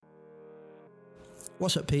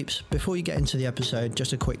What's up, peeps? Before you get into the episode,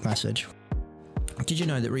 just a quick message. Did you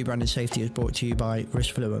know that Rebranded Safety is brought to you by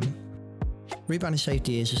Riskfluent? Rebranded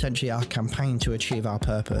Safety is essentially our campaign to achieve our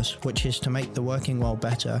purpose, which is to make the working world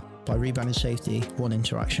better by rebranding safety one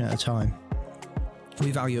interaction at a time. We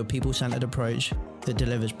value a people-centered approach that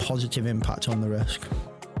delivers positive impact on the risk.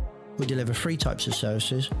 We deliver 3 types of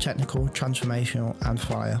services: technical, transformational, and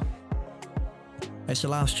fire. It's the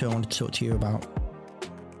last 2 I want to talk to you about.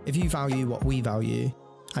 If you value what we value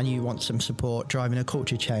and you want some support driving a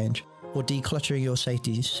culture change or decluttering your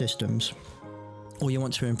safety systems, or you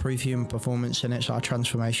want to improve human performance, then it's our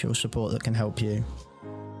transformational support that can help you.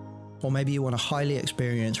 Or maybe you want a highly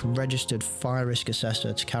experienced registered fire risk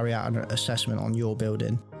assessor to carry out an assessment on your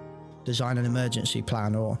building, design an emergency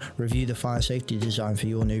plan, or review the fire safety design for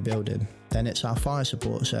your new building, then it's our fire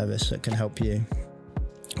support service that can help you.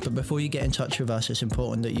 But before you get in touch with us, it's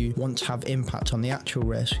important that you want to have impact on the actual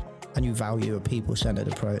risk and you value a people-centered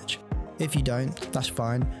approach. If you don't, that's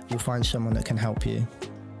fine, you'll find someone that can help you.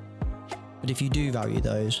 But if you do value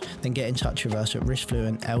those, then get in touch with us at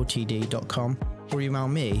riskfluentltd.com or email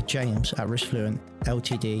me, James, at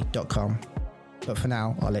riskfluentltd.com. But for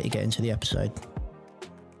now, I'll let you get into the episode.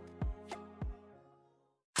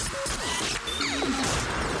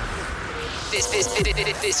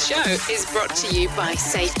 This show is brought to you by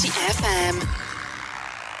Safety FM.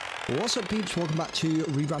 What's up, peeps? Welcome back to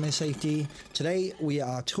Rebranding Safety. Today we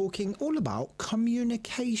are talking all about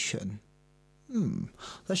communication.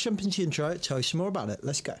 Let's jump into the intro, tell you some more about it.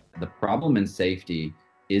 Let's go. The problem in safety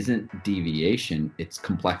isn't deviation, it's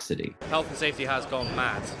complexity. Health and safety has gone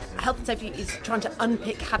mad. Health and safety is trying to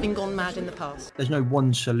unpick having gone mad in the past. There's no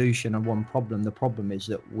one solution and one problem. The problem is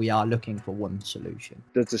that we are looking for one solution.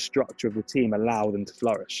 Does the structure of the team allow them to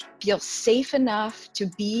flourish? Feel safe enough to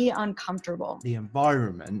be uncomfortable. The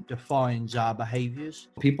environment defines our behaviours.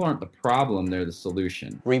 People aren't the problem, they're the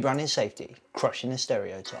solution. Rebranding Safety, crushing the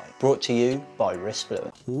stereotype. Brought to you by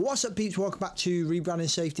Riskfluent. What's up, peeps? Welcome back to Rebranding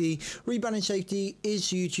Safety. Rebranding Safety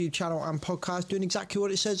is YouTube channel and podcast doing exactly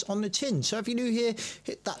what it says on the tin. So if you're new here,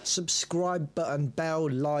 hit that subscribe button,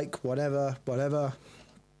 bell, like, whatever.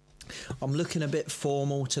 I'm looking a bit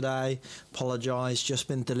formal today. Apologise, just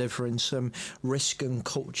been delivering some risk and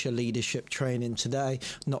culture leadership training today.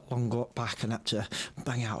 Not long got back and had to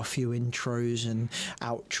bang out a few intros and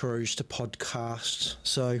outros to podcasts.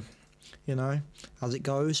 So, you know, as it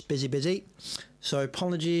goes, busy. So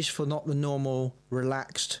apologies for not the normal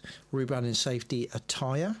relaxed Rebranding Safety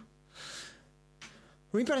attire.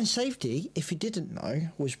 Rebranding Safety, if you didn't know,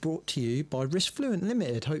 was brought to you by Riskfluent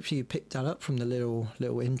Limited. Hopefully you picked that up from the little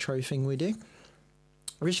intro thing we do.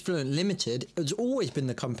 Riskfluent Limited has always been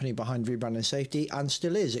the company behind Rebranding Safety and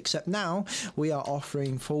still is, except now we are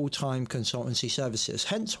offering full-time consultancy services.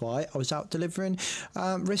 Hence why I was out delivering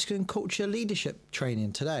risk and culture leadership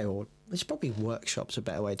training today, or it's probably workshops, a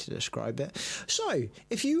better way to describe it. So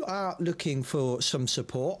if you are looking for some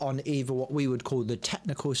support on either what we would call the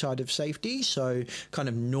technical side of safety, so kind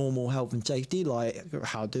of normal health and safety, like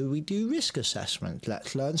how do we do risk assessment?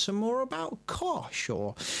 Let's learn some more about COSH,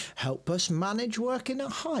 or help us manage working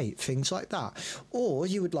at height, things like that. Or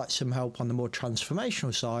you would like some help on the more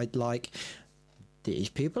transformational side, like these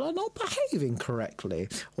people are not behaving correctly,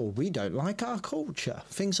 or we don't like our culture,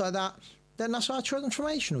 things like that. Then that's our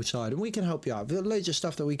transformational side, and we can help you out. We've got loads of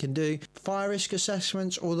stuff that we can do. Fire risk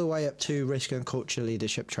assessments all the way up to risk and culture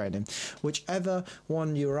leadership training. Whichever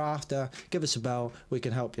one you're after, give us a bell. We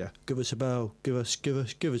can help you. Give us a bell. Give us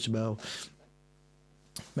a bell.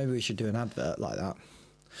 Maybe we should do an advert like that.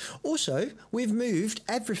 Also, we've moved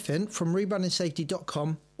everything from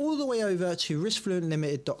rebrandingsafety.com all the way over to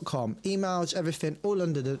riskfluentlimited.com. Emails, everything, all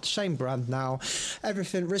under the same brand now.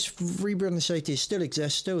 Everything, Rebranding Safety still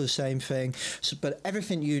exists, still the same thing, but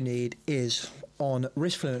everything you need is on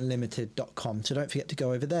riskfluentlimited.com. So don't forget to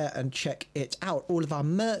go over there and check it out. All of our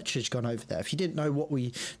merch has gone over there. If you didn't know what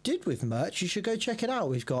we did with merch, you should go check it out.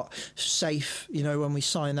 We've got safe, you know, when we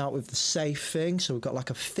sign out with the safe thing. So we've got like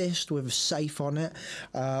a fist with a safe on it,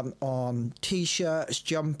 on t-shirts,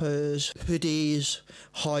 jumpers, hoodies,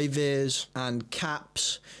 high-vis and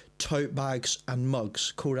caps, tote bags and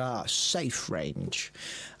mugs, called our safe range.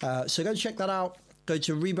 So go check that out. Go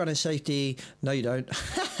to Rebranding Safety. No, you don't.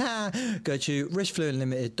 Go to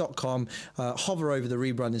riskfluentlimited.com. Hover over the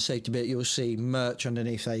Rebranding Safety bit. You'll see merch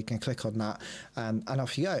underneath there. You can click on that and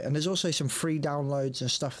off you go. And there's also some free downloads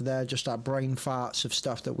and stuff there, just our brain farts of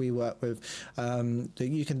stuff that we work with that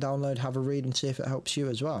you can download, have a read and see if it helps you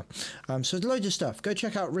as well. So there's loads of stuff. Go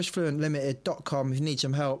check out riskfluentlimited.com. If you need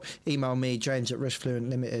some help, email me, James at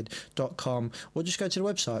riskfluentlimited.com, or just go to the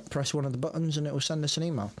website, press one of the buttons and it will send us an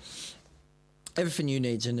email. Everything you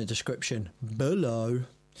need is in the description below.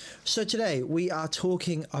 So today we are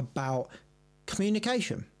talking about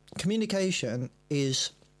communication. Communication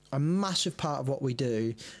is a massive part of what we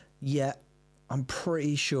do, yet I'm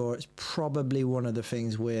pretty sure it's probably one of the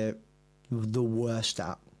things we're the worst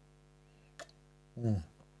at.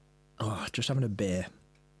 Oh, just having a beer.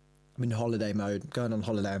 I'm in holiday mode, going on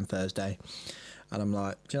holiday on Thursday, and I'm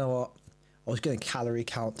like, do you know what? I was going to calorie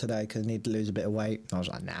count today because I need to lose a bit of weight. I was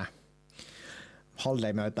like, nah.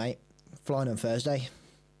 Holiday mode, mate. Flying on Thursday.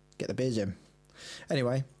 Get the beers in.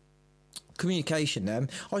 Anyway, communication then.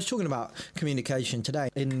 I was talking about communication today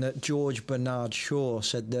in that George Bernard Shaw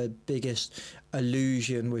said the biggest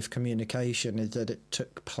illusion with communication is that it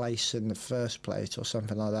took place in the first place or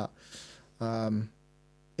something like that.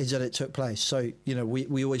 Is that it took place. So, you know,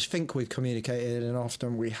 we always think we've communicated and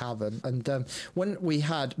often we haven't. And when we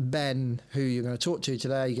had Ben, who you're going to talk to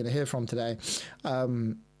today, you're going to hear from today,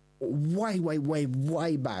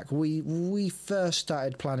 way back, we first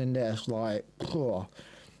started planning this like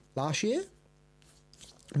last year,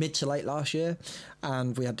 mid to late last year,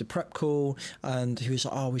 and we had the prep call, and he was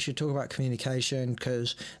like, oh, we should talk about communication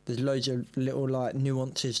because there's loads of little like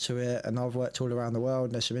nuances to it, and I've worked all around the world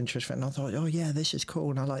and there's some interest in it, and I thought, oh yeah, this is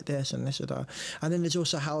cool and I like this and this and that. And then there's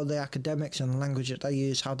also how the academics and the language that they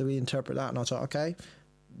use, how do we interpret that? And I thought, okay,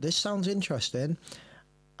 this sounds interesting,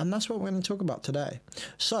 and that's what we're going to talk about today.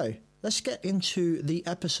 So let's get into the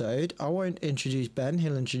episode. I won't introduce Ben,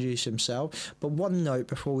 he'll introduce himself. But one note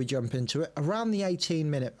before we jump into it, around the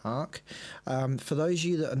 18-minute mark, for those of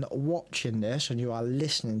you that are not watching this and you are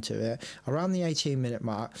listening to it, around the 18-minute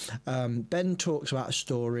mark, Ben talks about a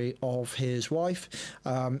story of his wife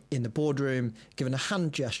in the boardroom giving a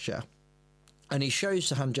hand gesture. And he shows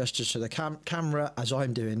the hand gesture to the camera, as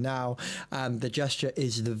I'm doing now, and the gesture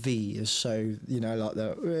is the V's. So, you know, like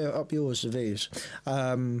the up yours, the V's.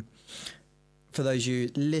 For those of you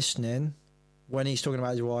listening, when he's talking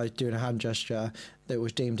about his wife doing a hand gesture that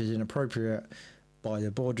was deemed as inappropriate by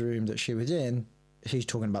the boardroom that she was in, he's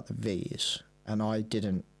talking about the V's. And I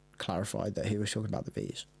didn't clarify that he was talking about the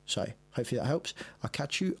V's. So hopefully that helps. I'll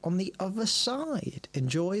catch you on the other side.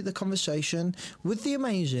 Enjoy the conversation with the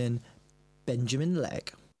amazing Benjamin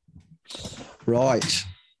Legg. Right.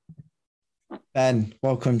 Ben,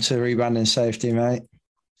 welcome to Rebranding Safety, mate.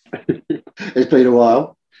 It's been a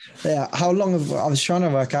while. Yeah, how long have I was trying to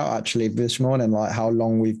work out actually this morning, like how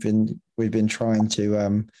long we've been trying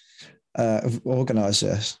to organise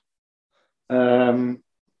this.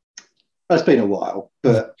 It's been a while,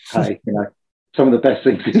 but hey, you know, some of the best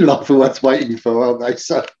things in life are worth waiting for, aren't they?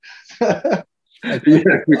 So yeah,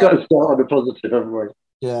 we've got to start on the positive, haven't we?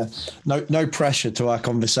 Yeah, no pressure to our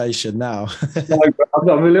conversation now. No,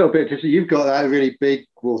 I'm a little bit just. You've got that really big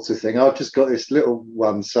water thing. I've just got this little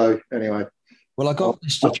one. So anyway, well, I got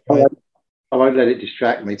this to try. I won't let it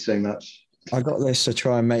distract me too much. I got this to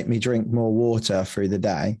try and make me drink more water through the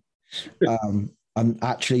day. And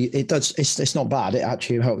actually, it does. It's not bad. It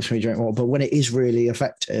actually helps me drink more. But when it is really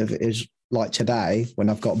effective, it is like today when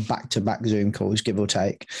I've got back-to-back Zoom calls, give or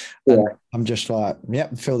take. Yeah. I'm just like,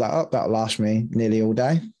 yep, fill that up. That'll last me nearly all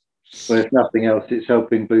day. Well, if nothing else, it's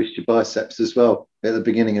helping boost your biceps as well at the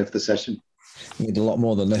beginning of the session. You need a lot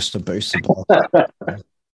more than this to boost the biceps.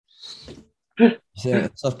 Yeah,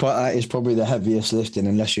 stuff like that is probably the heaviest lifting,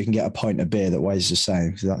 unless you can get a pint of beer that weighs the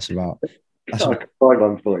same. So that's about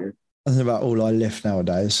one for you. That's about all I lift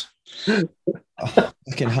nowadays.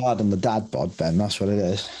 Looking hard on the dad bod, Ben. That's what it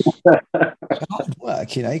is. It's hard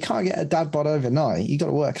work, you know. You can't get a dad bod overnight. You got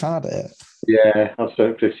to work hard at it. Yeah, I've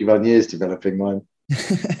spent 51 years developing mine.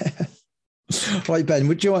 Right, Ben.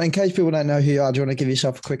 Would you want, in case people don't know who you are, do you want to give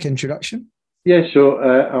yourself a quick introduction? Yeah, sure.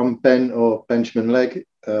 I'm Ben or Benjamin Legg.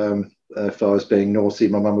 If I was being naughty,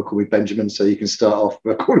 my mum would call me Benjamin, so you can start off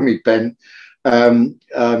by calling me Ben. I'm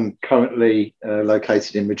currently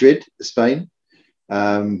located in Madrid, Spain.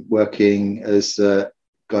 Working as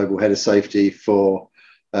global head of safety for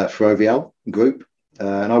Ferrovial Group,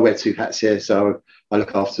 and I wear two hats here. So I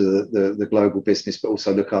look after the global business, but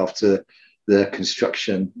also look after the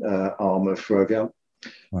construction arm of Ferrovial.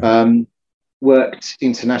 Right. Worked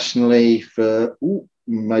internationally for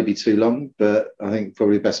maybe too long, but I think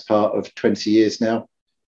probably the best part of 20 years now.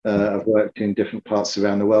 I've worked in different parts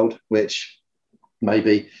around the world, which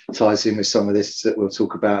maybe ties in with some of this that we'll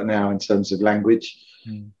talk about now in terms of language.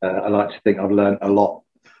 I like to think I've learned a lot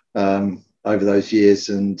over those years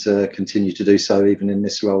and continue to do so even in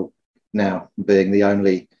this role now, being the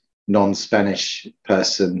only non-Spanish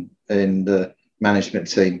person in the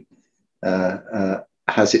management team.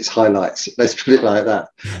 Has its highlights, let's put it like that.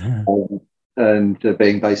 And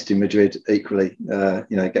being based in Madrid equally,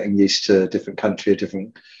 getting used to a different country, a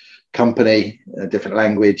different company, a different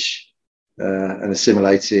language, and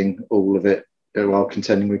assimilating all of it while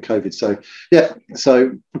contending with COVID. So yeah,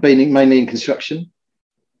 so being mainly in construction.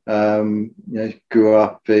 Grew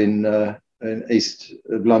up in east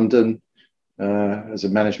of London as a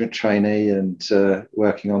management trainee and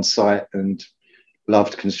working on site, and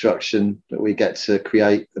loved construction. That we get to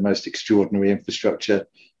create the most extraordinary infrastructure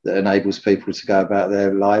that enables people to go about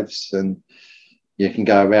their lives. And you can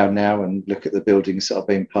go around now and look at the buildings that I've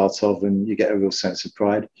been part of, and you get a real sense of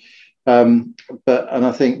pride. And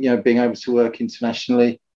I think being able to work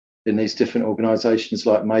internationally in these different organisations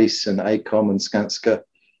like Mace and AECOM and Skanska.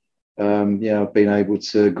 I've been able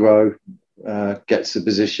to grow, get to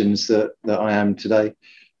positions that I am today.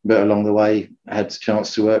 But along the way, I had the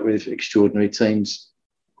chance to work with extraordinary teams,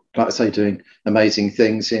 like I say, doing amazing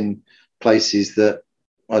things in places that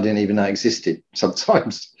I didn't even know existed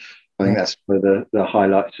sometimes. I think that's where the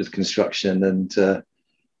highlights of construction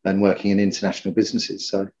and working in international businesses.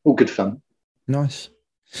 So all good fun. Nice.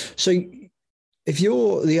 So if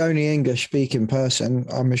you're the only English speaking person,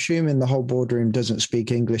 I'm assuming the whole boardroom doesn't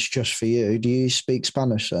speak English just for you. Do you speak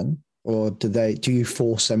Spanish then? Or do you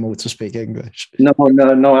force them all to speak English? No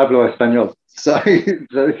hablo español. So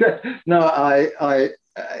no, I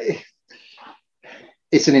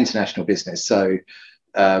it's an international business. So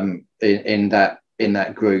in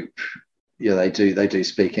that group, they do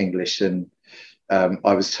speak English, and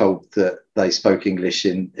I was told that they spoke English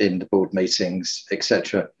in the board meetings,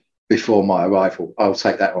 etc. before my arrival. I'll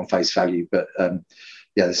take that on face value, but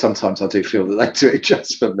sometimes I do feel that they do it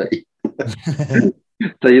just for me.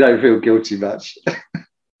 So you don't feel guilty much.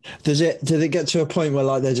 Does it get to a point where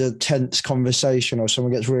like there's a tense conversation, or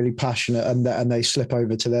someone gets really passionate and they slip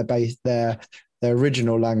over to their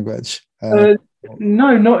original language?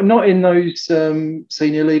 No, not in those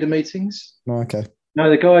senior leader meetings. Oh, okay. No,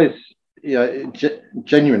 the guys,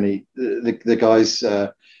 genuinely, the guys'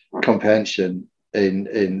 comprehension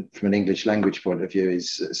in from an English language point of view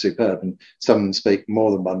is superb, and some speak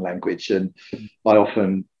more than one language, and I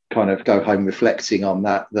often kind of go home reflecting on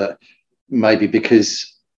that maybe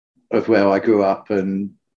because of where I grew up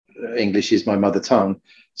and English is my mother tongue,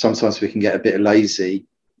 sometimes we can get a bit lazy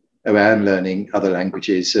around learning other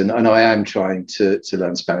languages, and I am trying to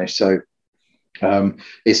learn Spanish, so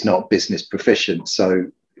it's not business proficient,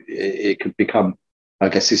 so it could become, I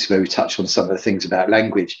guess this is where we touch on some of the things about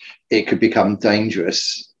language, it could become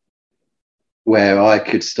dangerous where I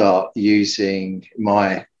could start using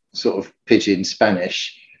my sort of pidgin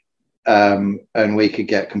Spanish and we could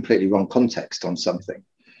get completely wrong context on something.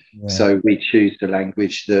 Yeah. So we choose the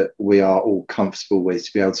language that we are all comfortable with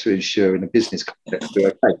to be able to ensure in a business context we're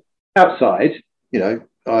okay. Outside,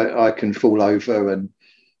 I can fall over and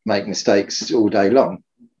make mistakes all day long.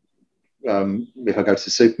 If I go to the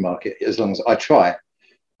supermarket, as long as I try.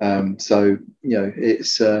 So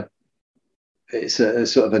it's a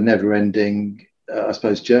sort of a never-ending, I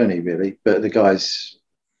suppose, journey really. But the guys,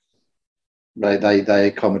 they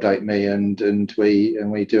accommodate me, and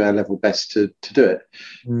we do our level best to do it.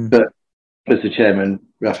 But as the chairman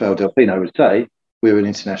Rafael Delfino would say, we're an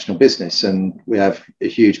international business, and we have a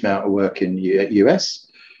huge amount of work in the US.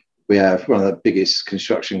 We have one of the biggest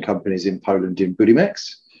construction companies in Poland, in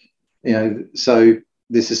Budimex. So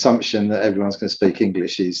this assumption that everyone's going to speak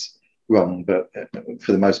English is wrong, but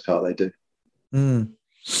for the most part, they do.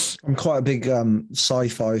 I'm quite a big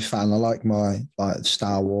sci-fi fan. I like my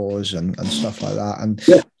Star Wars and stuff like that. And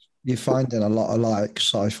you're finding a lot of like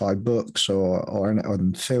sci-fi books or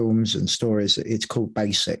on films and stories. It's called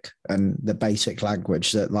BASIC, and the basic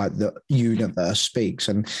language that like the universe speaks,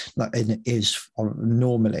 and it is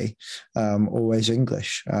normally always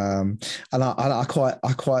English. And I'm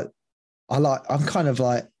kind of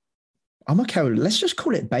like, I'm okay with it. Let's just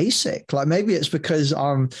call it BASIC. Like maybe it's because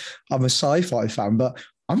I'm a sci-fi fan, but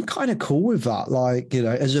I'm kind of cool with that. Like,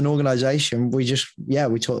 as an organization, we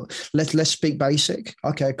talk, let's speak BASIC.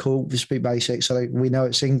 Okay, cool. We speak BASIC. So we know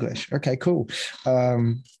it's English. Okay, cool. I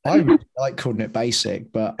really like calling it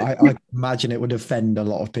BASIC, but I imagine it would offend a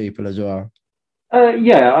lot of people as well.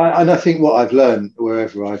 And I think what I've learned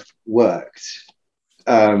wherever I've worked,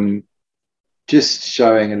 just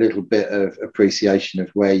showing a little bit of appreciation of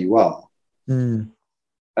where you are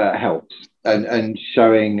helps, and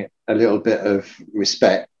showing a little bit of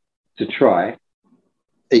respect to try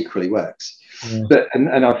equally works. But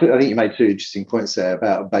and I think you made two interesting points there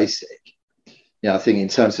about BASIC. I think in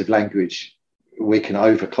terms of language, we can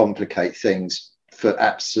overcomplicate things for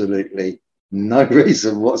absolutely no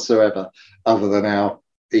reason whatsoever other than our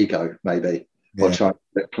ego, maybe, or trying to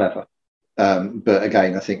be clever. But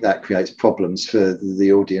again, I think that creates problems for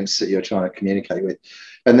the audience that you're trying to communicate with.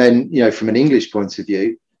 And then, from an English point of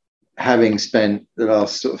view, having spent the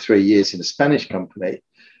last sort of 3 years in a Spanish company,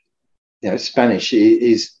 Spanish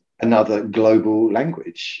is another global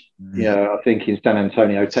language. I think in San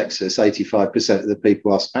Antonio, Texas, 85% of the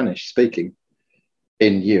people are Spanish speaking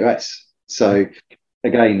in US. So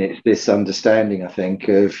again, it's this understanding, I think,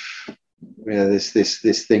 of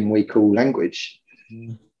this thing we call language.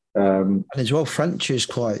 And as well, French is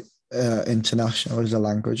quite international as a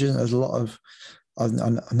language, isn't it? There's a lot of, I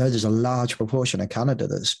know there's a large proportion of Canada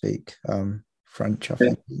that speak French, I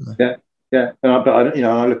think. Yeah. But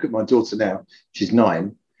I look at my daughter now, she's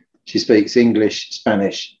 9. She speaks English,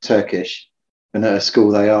 Spanish, Turkish. And at her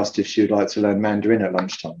school, they asked if she would like to learn Mandarin at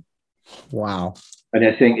lunchtime. Wow. And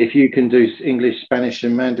I think if you can do English, Spanish,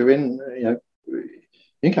 and Mandarin, you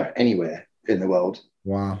can go anywhere in the world.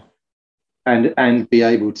 Wow. And be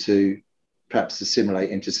able to perhaps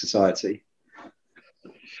assimilate into society.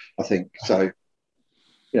 I think so.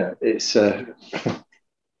 Yeah, it's an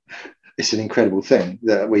incredible thing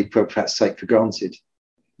that we perhaps take for granted.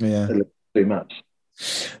 Yeah, a little too much.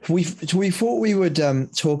 We thought we would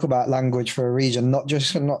talk about language for a reason, not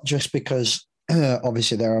just because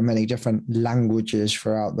obviously there are many different languages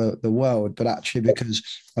throughout the world, but actually because,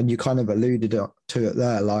 and you kind of alluded to it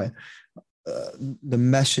there, like the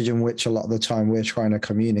message in which a lot of the time we're trying to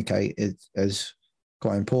communicate is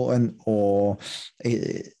quite important. Or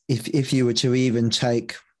if you were to even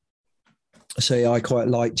take, say, I quite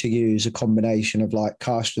like to use a combination of like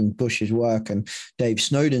Carsten Busch's work and Dave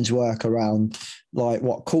Snowden's work around like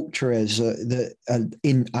what culture is, that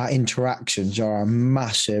in our interactions are a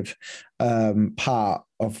massive part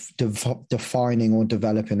of defining or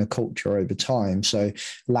developing a culture over time. So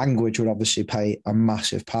language would obviously play a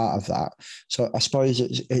massive part of that. So I suppose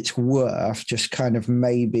it's worth just kind of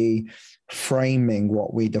maybe framing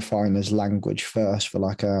what we define as language first for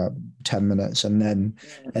like 10 minutes and then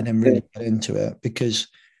really get into it. Because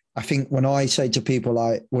I think when I say to people,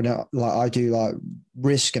 I do like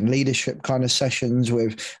risk and leadership kind of sessions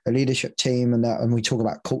with a leadership team and we talk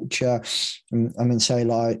about culture and then say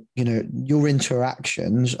like, your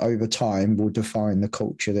interactions over time will define the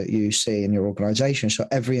culture that you see in your organization. So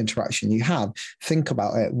every interaction you have, think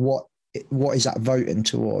about it. What is that voting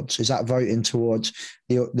towards? Is that voting towards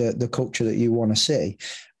the culture that you want to see?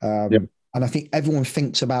 And I think everyone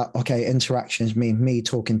thinks about, okay, interactions mean me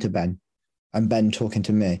talking to Ben and Ben talking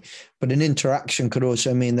to me. But an interaction could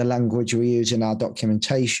also mean the language we use in our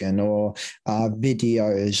documentation or our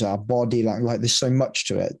videos, our body language. Like there's so much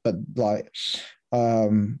to it. But like,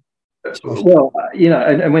 and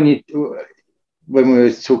when we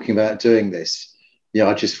were talking about doing this,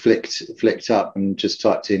 I just flicked up and just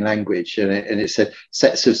typed in language, and it said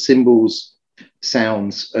sets of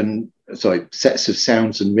sounds and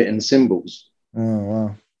written symbols. Oh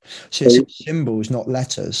wow! So it's symbols, not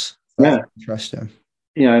letters. That's interesting.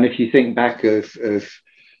 And if you think back of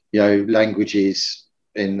languages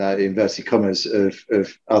in inverted commas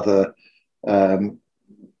of other I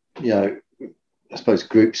suppose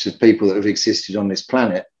groups of people that have existed on this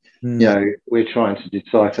planet, we're trying to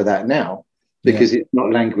decipher that now. Because it's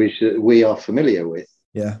not language that we are familiar with.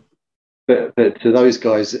 Yeah. But to those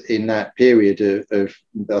guys in that period of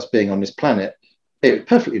us being on this planet, it was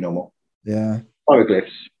perfectly normal. Yeah.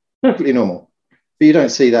 Hieroglyphs, perfectly normal. But you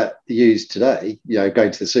don't see that used today,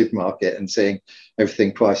 going to the supermarket and seeing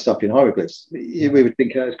everything priced up in hieroglyphs. We would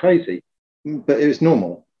think that was crazy, but it was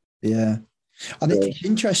normal. Yeah. And it's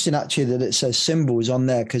interesting actually that it says symbols on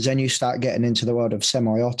there, because then you start getting into the world of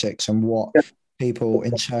semiotics and what people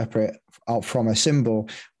interpret out from a symbol,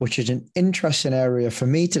 which is an interesting area for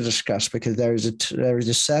me to discuss, because there is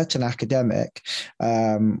a certain academic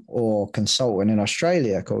or consultant in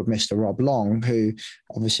Australia called Mr. Rob Long, who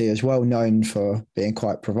obviously is well known for being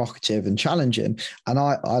quite provocative and challenging. And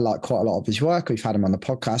I like quite a lot of his work. We've had him on the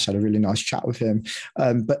podcast, had a really nice chat with him.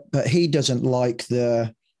 But he doesn't like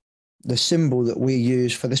the symbol that we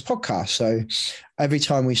use for this podcast. So every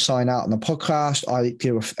time we sign out on the podcast, I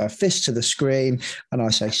give a fist to the screen and I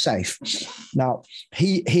say safe. Now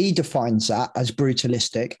he defines that as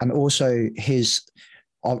brutalistic, and also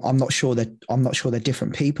I'm not sure they're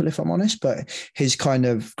different people, if I'm honest, but his kind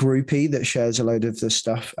of groupie that shares a load of the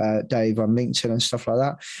stuff, Dave, on LinkedIn and stuff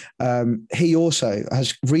like that. He also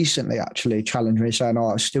has recently actually challenged me, saying,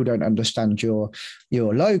 I still don't understand your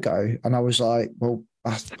logo. And I was like, well,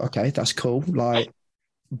 okay, that's cool. Like,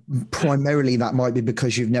 primarily that might be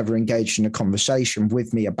because you've never engaged in a conversation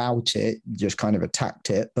with me about it, just kind of attacked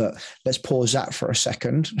it. But let's pause that for a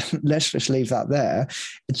second. Let's just leave that there.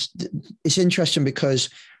 It's interesting because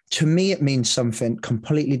to me, it means something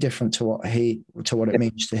completely different to what it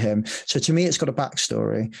means to him. So to me, it's got a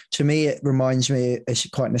backstory. To me, it reminds me, it's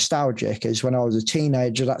quite nostalgic. Is when I was a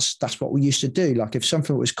teenager, that's what we used to do. Like if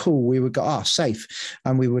something was cool, we would go, safe,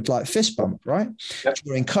 and we would like fist bump, right? Yep.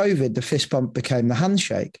 During COVID, the fist bump became the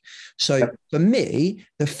handshake. So for me,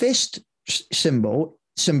 the fist symbol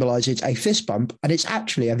symbolizes a fist bump, and it's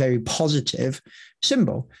actually a very positive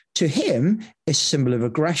symbol. To him, it's a symbol of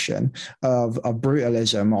aggression, of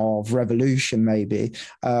brutalism, of revolution, maybe.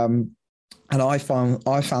 And I found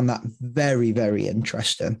that very, very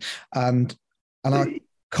interesting. And I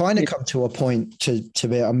kind of come to a point to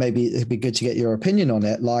be, and maybe it'd be good to get your opinion on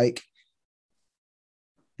it. Like,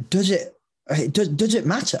 does it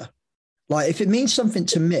matter? Like, if it means something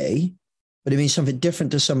to me, but it means something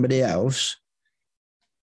different to somebody else,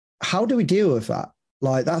 how do we deal with that?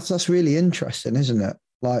 Like, that's really interesting, isn't it?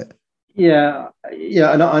 Like, yeah,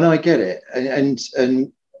 and I get it,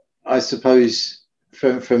 and I suppose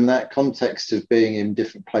from that context of being in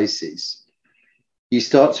different places, you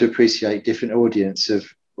start to appreciate different audience of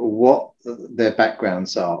what their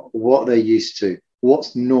backgrounds are, what they're used to,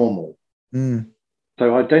 what's normal. So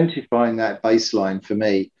identifying that baseline for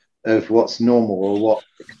me of what's normal or what's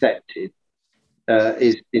accepted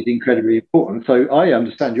is incredibly important. So I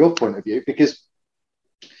understand your point of view, because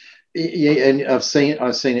and I've seen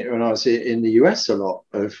it when I was in the US, a lot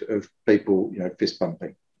of people, fist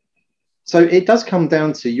bumping. So it does come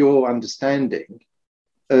down to your understanding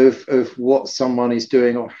of what someone is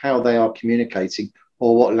doing, or how they are communicating,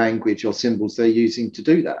 or what language or symbols they're using to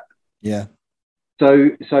do that. Yeah.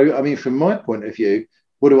 So I mean, from my point of view,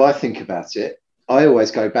 what do I think about it? I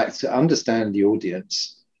always go back to understand the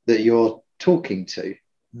audience that you're talking to.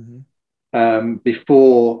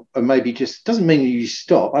 Before, and maybe just doesn't mean you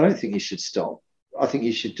stop. I don't think you should stop. I think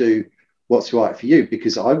you should do what's right for you,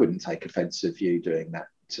 because I wouldn't take offense of you doing that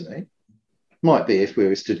to me. Might be if we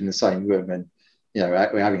were stood in the same room and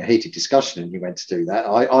we're having a heated discussion and you went to do that,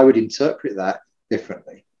 I would interpret that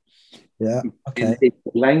differently. Yeah. Okay. It's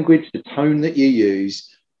the language, the tone that you use,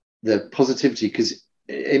 the positivity, because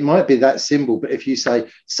it might be that symbol, but if you say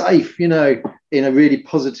safe, in a really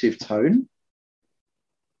positive tone,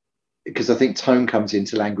 because I think tone comes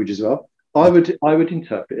into language as well, I would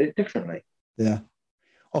interpret it differently. Yeah.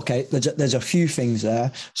 Okay. There's a few things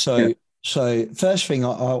there. So first thing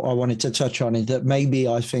I wanted to touch on is that maybe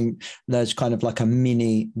I think there's kind of like a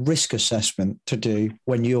mini risk assessment to do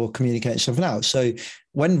when you're communicating something out. So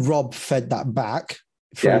when Rob fed that back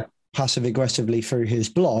passive aggressively through his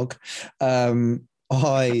blog,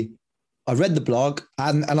 I read the blog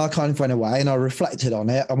and I kind of went away and I reflected on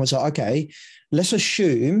it and was like, okay, let's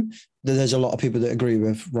assume that there's a lot of people that agree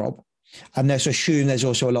with Rob. And let's assume there's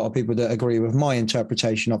also a lot of people that agree with my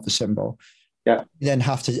interpretation of the symbol. Yeah. You then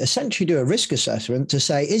have to essentially do a risk assessment to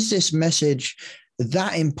say, is this message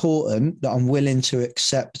that important that I'm willing to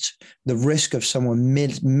accept the risk of someone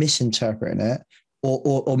misinterpreting it,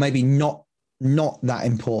 or maybe not that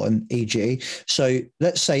important, e.g. So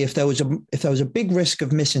let's say if there was a big risk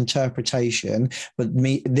of misinterpretation, but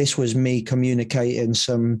this was me communicating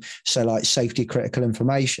some, say, like safety critical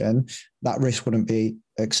information, that risk wouldn't be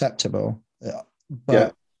acceptable.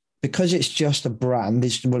 But because it's just a brand,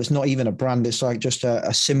 it's not even a brand, it's like just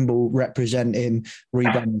a symbol representing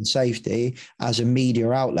rebranding safety as a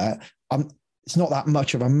media outlet, it's not that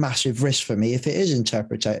much of a massive risk for me if it is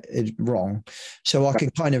interpreted wrong. So I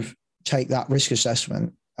can kind of take that risk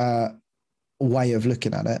assessment way of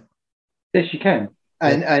looking at it. Yes, you can.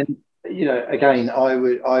 And again, I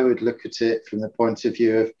would look at it from the point of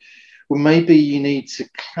view of, well, maybe you need to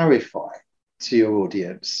clarify to your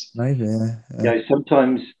audience. Maybe,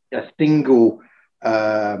 sometimes a single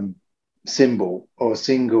symbol or a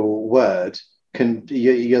single word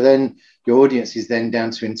your audience is then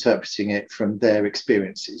down to interpreting it from their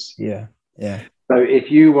experiences. Yeah. So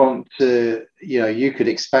if you want to, you could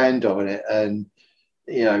expand on it, and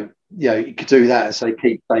you could do that and say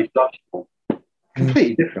keep safe, love you all.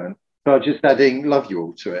 Completely different, by just adding love you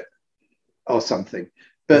all to it or something.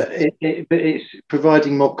 But it's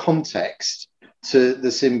providing more context to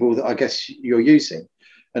the symbol that I guess you're using.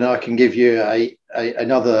 And I can give you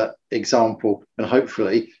another example, and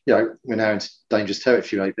hopefully, we're now into dangerous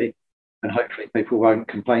territory maybe, and hopefully people won't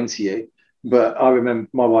complain to you. But I remember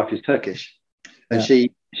my wife is Turkish, and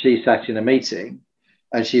she sat in a meeting,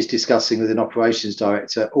 and she's discussing with an operations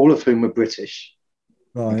director, all of whom were British.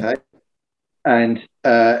 Right. Okay. And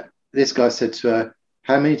this guy said to her,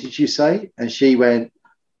 "How many did you say?" And she went,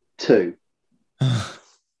 2.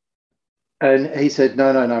 And he said,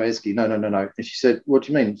 no, Ezgi, no. And she said, what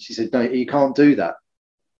do you mean? She said, no, you can't do that.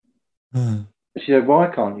 She said, why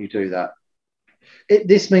can't you do that?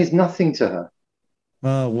 This means nothing to her.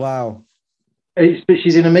 Oh, wow. But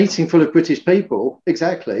she's in a meeting full of British people.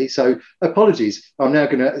 Exactly. So apologies. I'm now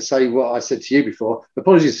going to say what I said to you before.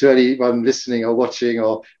 Apologies to anyone listening or watching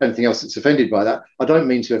or anything else that's offended by that. I don't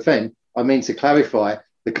mean to offend. I mean to clarify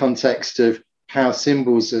the context of how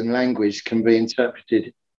symbols and language can be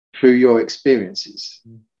interpreted through your experiences.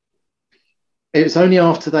 It was only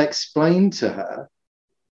after they explained to her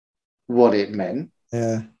what it meant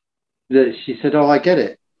that she said, "Oh, I get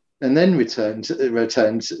it," and then returned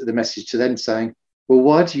the message to them saying, "Well,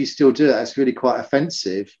 why do you still do that? It's really quite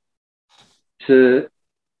offensive to,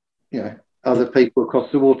 other people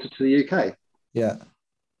across the water to the UK. Yeah.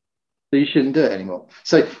 So you shouldn't do it anymore."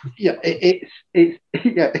 So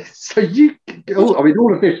So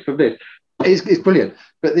all of this from this is brilliant.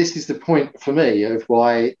 But this is the point for me of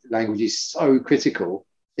why language is so critical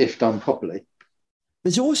if done properly.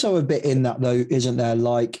 There's also a bit in that, though, isn't there?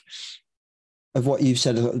 Like, of what you've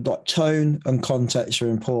said, like tone and context are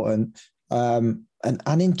important, and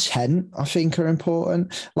intent, I think, are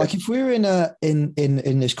important. Like, if we were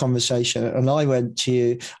in this conversation and I went to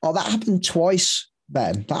you, "Oh, that happened twice,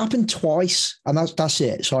 Ben. That happened twice," and that's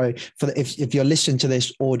it. Sorry if you're listening to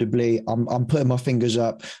this audibly, I'm putting my fingers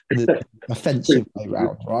up the offensive way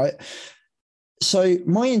round, right? So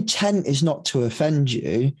my intent is not to offend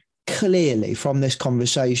you, clearly, from this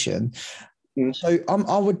conversation. So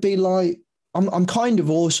I would be like, I'm kind of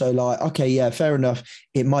also like, okay, yeah, fair enough.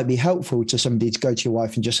 It might be helpful to somebody to go to your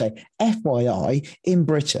wife and just say, "FYI, in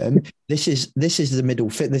Britain, this is the middle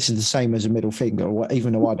fit. This is the same as a middle finger," or what,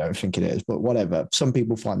 even though I don't think it is, but whatever. Some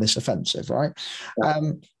people find this offensive, right?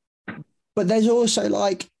 But there's also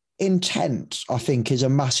like intent, I think, is a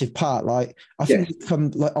massive part. Like, I think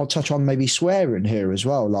I'll touch on maybe swearing here as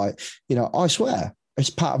well. Like, I swear. It's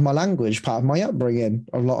part of my language, part of my upbringing.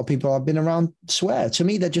 A lot of people I've been around swear. To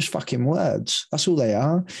me, they're just fucking words. That's all they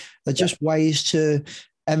are. They're just ways to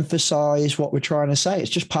emphasize what we're trying to say. It's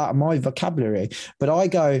just part of my vocabulary. But I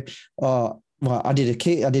go, well, I did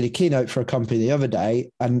a keynote for a company the other day,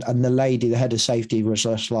 and the lady, the head of safety, was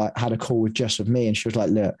just like, had a call with me, and she was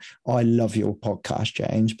like, "Look, I love your podcast,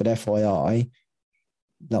 James, but FYI,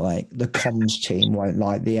 like the comms team won't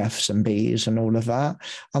like the F's and B's and all of that."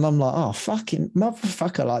 And I'm like, "Oh, fucking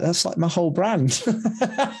motherfucker, like that's like my whole brand."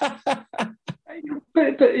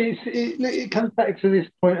 But it comes back to this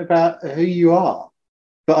point about who you are.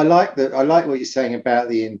 But I like what you're saying about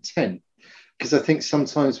the intent, because I think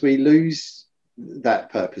sometimes we lose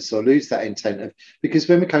that purpose or lose that intent because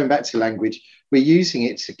when we're coming back to language, we're using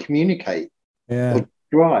it to communicate or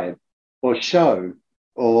drive or show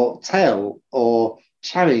or tell or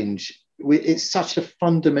challenge. It's such a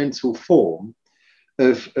fundamental form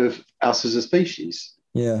of us as a species.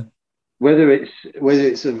 Yeah. Whether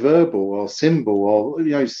it's a verbal or symbol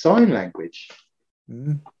or sign language.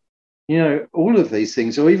 All of these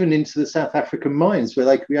things, or even into the South African mines where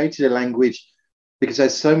they created a language because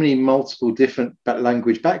there's so many multiple different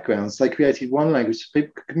language backgrounds. They created one language so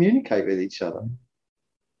people could communicate with each other.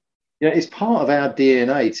 It's part of our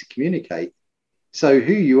DNA to communicate. So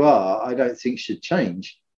who you are, I don't think should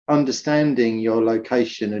change. Understanding your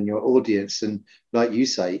location and your audience and, like you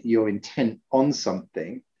say, your intent on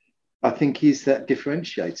something, I think is that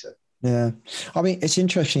differentiator. Yeah. I mean, it's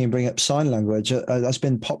interesting you bring up sign language. That's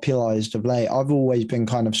been popularized of late. I've always been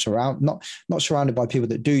kind of not surrounded by people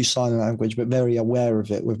that do sign language, but very aware of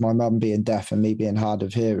it, with my mum being deaf and me being hard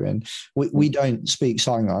of hearing. We don't speak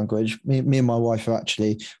sign language. Me and my wife have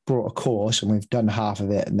actually brought a course and we've done half of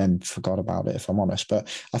it and then forgot about it, if I'm honest. But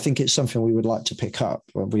I think it's something we would like to pick up,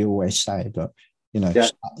 we always say, but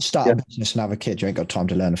start a business and have a kid, you ain't got time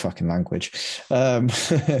to learn a fucking language.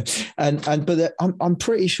 But I'm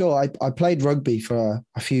pretty sure I played rugby for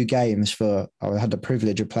a few games I had the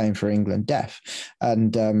privilege of playing for England deaf,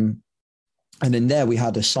 and in there we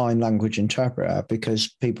had a sign language interpreter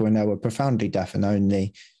because people in there were profoundly deaf and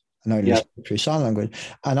only through sign language.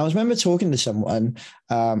 And I remember talking to someone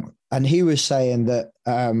and he was saying that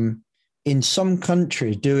in some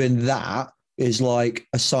countries doing that is like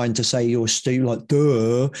a sign to say you're stupid, like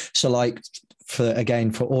duh. So like for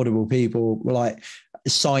audible people, like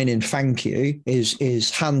signing thank you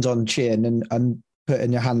is hand on chin and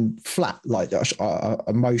putting your hand flat, like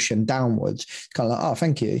a motion downwards, kind of like, "Oh,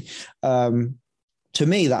 thank you." To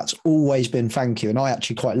me, that's always been thank you, and I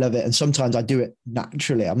actually quite love it. And sometimes I do it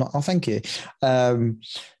naturally. I'm not, "Oh, thank you."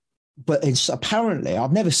 But it's apparently,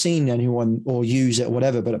 I've never seen anyone or use it or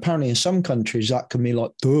whatever, but apparently in some countries that can be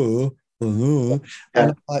like duh. And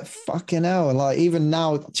I'm like, fucking hell. And like, even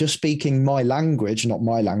now, just speaking my language, not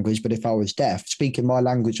my language, but if I was deaf, speaking my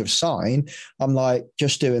language of sign, I'm like,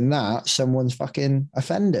 just doing that, someone's fucking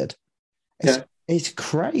offended. it's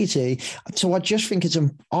crazy. So I just think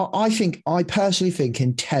I personally think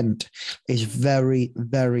intent is very,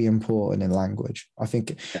 very important in language. I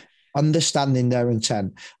think understanding their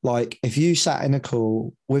intent. Like if you sat in a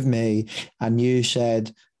call with me and you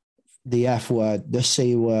said the F word, the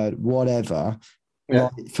C word, whatever,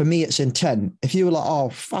 like, for me, it's intent. If you were like, oh,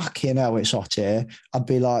 fucking hell, it's hot here, I'd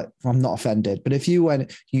be like, I'm not offended. But if you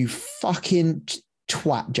went, you fucking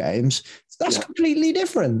twat, James, that's completely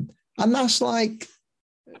different. And that's like...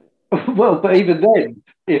 Well, but even then,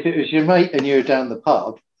 if it was your mate and you were down the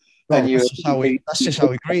pub, and you that's just how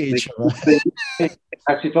we greet each other.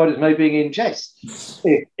 Classified as maybe being in jest.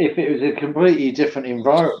 If it was a completely different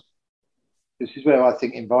environment, this is where I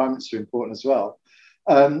think environments are important as well.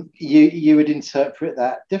 You would interpret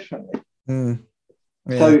that differently. Yeah.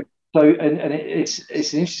 So it's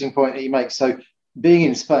an interesting point that you make. So being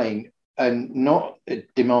in Spain and not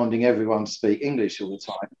demanding everyone speak English all the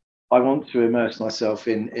time, I want to immerse myself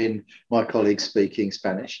in my colleagues speaking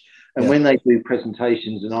Spanish. And when they do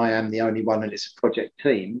presentations and I am the only one and it's a project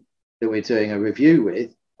team that we're doing a review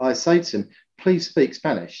with, I say to them, please speak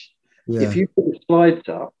Spanish. Yeah. If you put the slides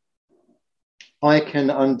up, I can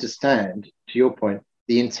understand, to your point,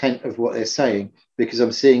 the intent of what they're saying because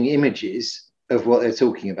I'm seeing images of what they're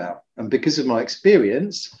talking about. And because of my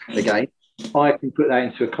experience, again, I can put that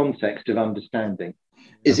into a context of understanding.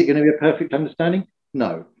 Is it going to be a perfect understanding?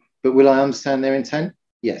 No. But will I understand their intent?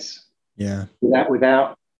 Yes. Yeah.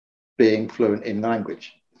 Without being fluent in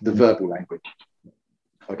language, the verbal language,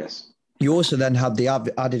 I guess. You also then have the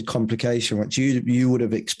added complication, which you would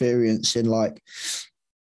have experienced in like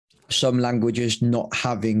some languages not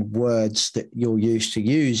having words that you're used to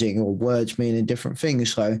using or words meaning different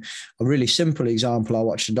things. So a really simple example, I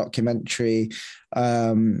watched a documentary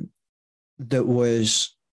that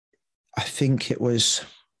was, I think it was,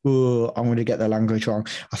 I'm going to get the language wrong.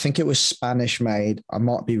 I think it was Spanish made. I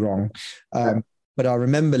might be wrong. But I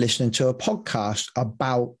remember listening to a podcast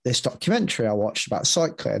about this documentary I watched about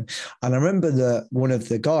cycling. And I remember that one of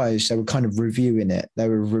the guys, they were kind of reviewing it. They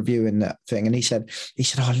were reviewing that thing. And he said,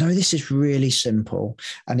 oh, I know this is really simple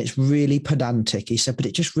and it's really pedantic. He said, but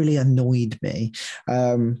it just really annoyed me.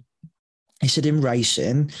 He said, in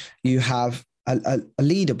racing, you have a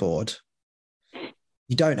leaderboard.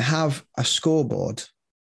 You don't have a scoreboard.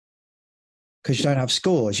 Because you don't have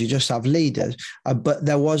scores, you just have leaders. But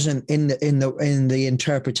there wasn't in the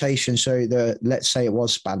interpretation. So let's say it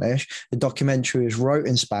was Spanish. The documentary was wrote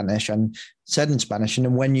in Spanish and said in Spanish, and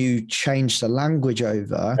then when you change the language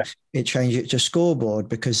over, it changed it to scoreboard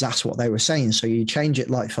because that's what they were saying. So you change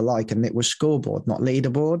it like for like, and it was scoreboard, not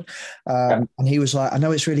leaderboard. And he was like, I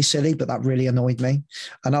know it's really silly, but that really annoyed me.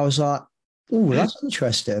 And I was like, oh, that's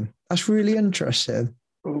interesting. That's really interesting.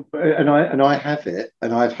 And I have it,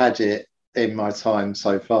 and I've had it in my time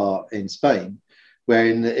so far in Spain, where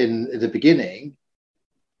in the beginning,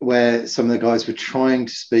 where some of the guys were trying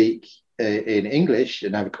to speak in English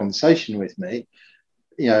and have a conversation with me,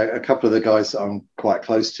 you know, a couple of the guys that I'm quite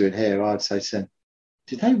close to in here, I'd say to them,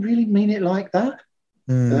 did they really mean it like that?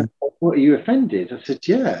 What, are you offended? I said,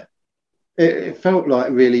 yeah. It felt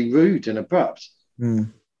like really rude and abrupt.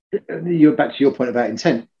 You're back to your point about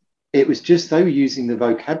intent. It was just they were using the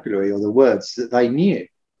vocabulary or the words that they knew.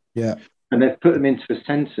 Yeah. And they've put them into a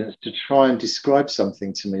sentence to try and describe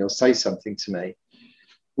something to me or say something to me,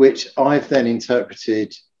 which I've then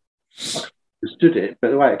interpreted, I understood it,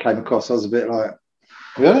 but the way it came across, I was a bit like,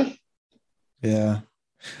 really? Yeah.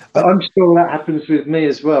 But I'm sure that happens with me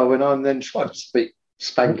as well when I'm then trying to speak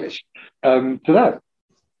Spanglish to that.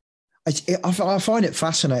 I find it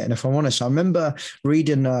fascinating, if I'm honest. I remember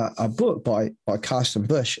reading a book by Carsten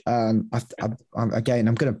Busch. I'm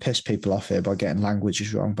going to piss people off here by getting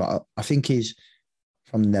languages wrong, but I think he's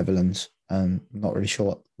from the Netherlands. I'm not really sure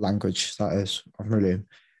what language that is. I'm really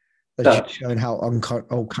showing how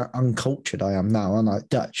uncultured I am now, aren't I?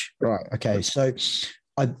 Dutch. Right. Okay. So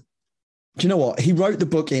do you know what? He wrote the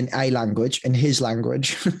book in a language, in his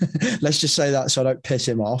language. Let's just say that so I don't piss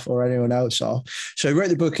him off or anyone else off. So he wrote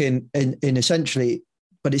the book in essentially,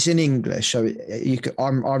 but it's in English. So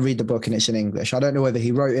I read the book and it's in English. I don't know whether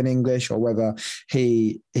he wrote in English or whether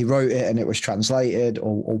he wrote it and it was translated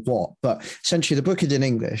or what. But essentially the book is in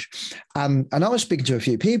English. And I was speaking to a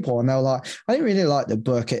few people and they were like, I didn't really like the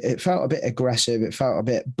book. It felt a bit aggressive. It felt a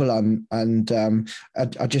bit blunt. And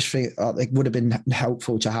I just think it would have been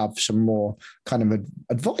helpful to have some more kind of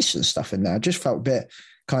advice and stuff in there. I just felt a bit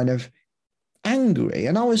kind of angry.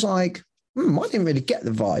 And I was like, I didn't really get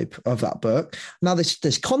the vibe of that book. Now,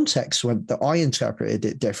 there's context that I interpreted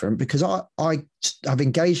it different because I have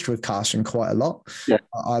engaged with Carson quite a lot. Yeah.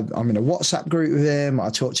 I'm in a WhatsApp group with him. I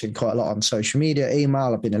talk to him quite a lot on social media,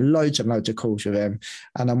 email. I've been in loads and loads of calls with him.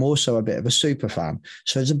 And I'm also a bit of a super fan.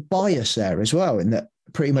 So there's a bias there as well in that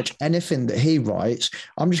pretty much anything that he writes,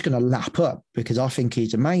 I'm just going to lap up because I think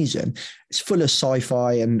he's amazing. It's full of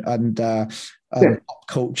sci-fi and pop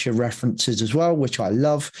culture references as well, which I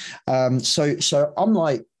love. So I'm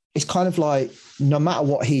like, it's kind of like no matter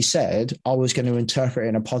what he said, I was going to interpret it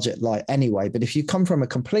in a positive light anyway. But if you come from a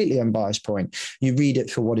completely unbiased point, you read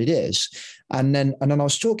it for what it is. And then I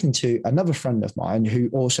was talking to another friend of mine who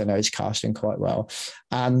also knows casting quite well.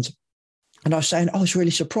 And I was saying, I was really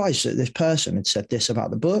surprised that this person had said this about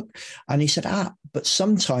the book. And he said, but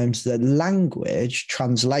sometimes the language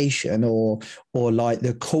translation or like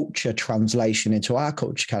the culture translation into our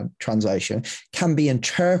culture translation can be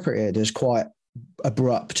interpreted as quite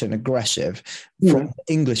abrupt and aggressive from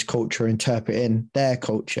English culture interpreting their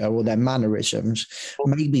culture or their mannerisms.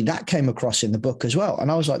 Maybe that came across in the book as well. And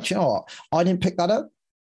I was like, you know what? I didn't pick that up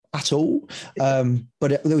at all.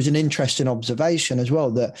 But there was an interesting observation as well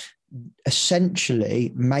that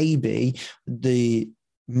essentially maybe the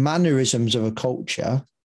mannerisms of a culture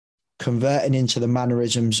converting into the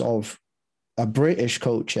mannerisms of a British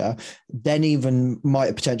culture then even might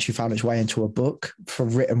have potentially found its way into a book for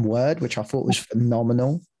written word, which I thought was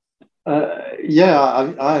phenomenal. I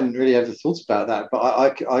hadn't really ever thought about that, but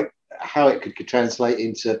I how it could translate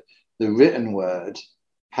into the written word,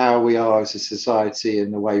 how we are as a society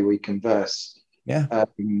and the way we converse. I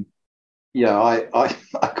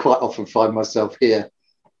quite often find myself here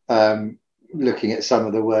looking at some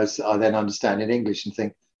of the words that I then understand in English and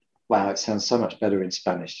think, wow, it sounds so much better in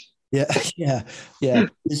Spanish. It's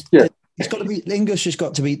got to be, English has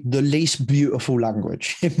got to be the least beautiful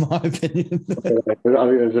language, in my opinion.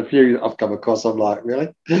 There's a few I've come across, I'm like,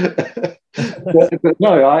 really? but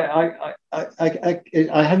no,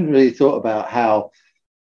 I hadn't really thought about how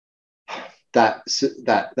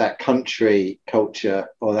that country culture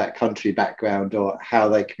or that country background or how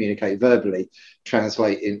they communicate verbally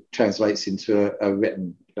translates into a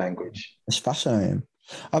written language. It's fascinating.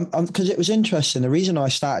 Because it was interesting. The reason I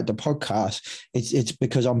started the podcast it's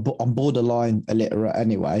because I'm borderline illiterate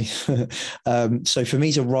anyway. So for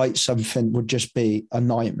me to write something would just be a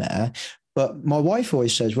nightmare. But my wife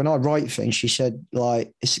always says when I write things, she said,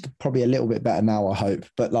 like, it's probably a little bit better now, I hope.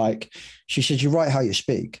 But like, she said, you write how you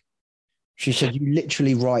speak. She said, you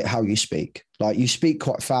literally write how you speak. Like, you speak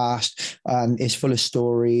quite fast and it's full of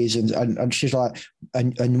stories. And she's like,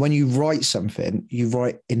 and when you write something, you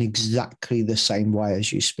write in exactly the same way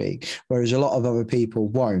as you speak. Whereas a lot of other people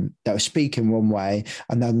won't. They'll speak in one way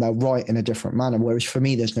and then they'll write in a different manner. Whereas for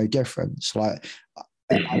me, there's no difference. Like,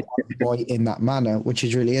 I write in that manner, which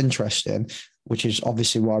is really interesting, which is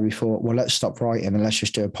obviously why we thought, well, let's stop writing and let's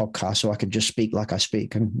just do a podcast so I can just speak like I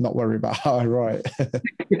speak and not worry about how I write.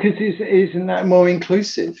 Because isn't that more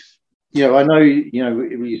inclusive? You know, I know, you know,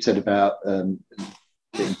 what you said about being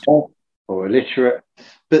deaf or illiterate,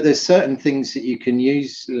 but there's certain things that you can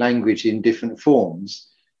use language in different forms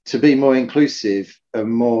to be more inclusive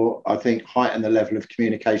and more, I think, heighten the level of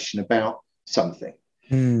communication about something.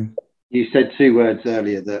 You said two words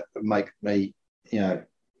earlier that make me, you know,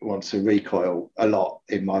 want to recoil a lot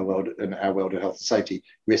in my world and our world of health and safety: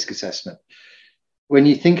 risk assessment. When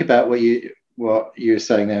you think about what you were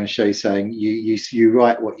saying there, and Shay saying you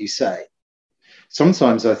write what you say.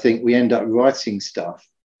 Sometimes I think we end up writing stuff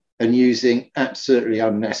and using absolutely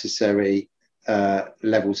unnecessary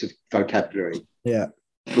levels of vocabulary. Yeah.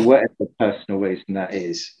 For whatever personal reason that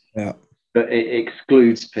is. Yeah. But it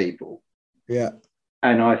excludes people. Yeah.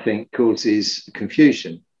 And I think causes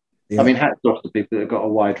confusion. Yeah. I mean, hats off to people that have got a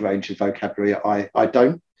wide range of vocabulary. I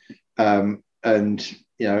don't. And,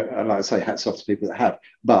 you know, I like to say hats off to people that have.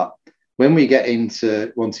 But when we get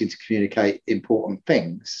into wanting to communicate important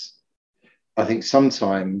things, I think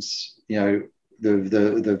sometimes, you know,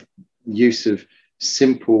 the use of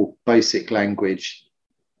simple, basic language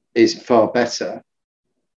is far better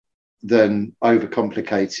than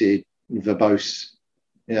overcomplicated, verbose.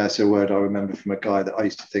 Yeah, it's a word I remember from a guy that I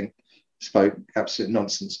used to think spoke absolute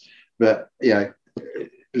nonsense. But, you know,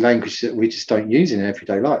 language that we just don't use in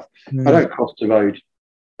everyday life. I don't cross the road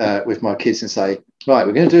with my kids and say, right,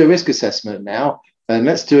 we're going to do a risk assessment now, and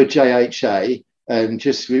let's do a JHA. And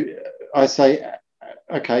just, I say,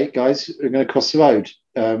 okay, guys, we're going to cross the road.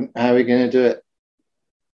 How are we going to do it?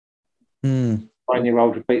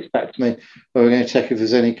 9-year-old repeats back to me, well, we're going to check if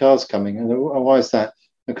there's any cars coming. And why is that?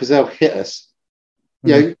 Because they'll hit us.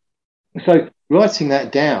 You know, so writing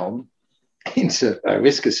that down into a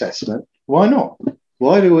risk assessment Why not?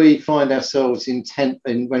 Why do we find ourselves intent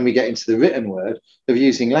in, when we get into the written word of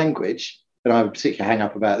using language, and I would particularly hang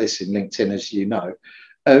up about this in LinkedIn, as you know,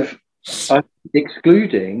 of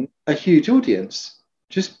excluding a huge audience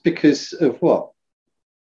just because of what?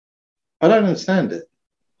 I don't understand it.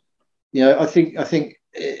 I think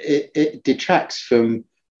it detracts from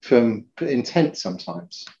intent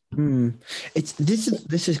sometimes.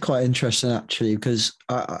 This is quite interesting actually, because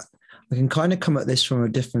I can kind of come at this from a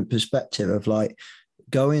different perspective of like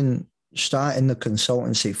starting the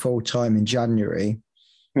consultancy full time in January.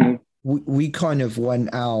 We kind of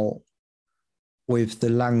went out with the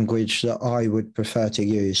language that I would prefer to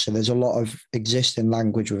use. So there's a lot of existing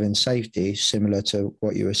language within safety, similar to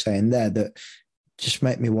what you were saying there, that just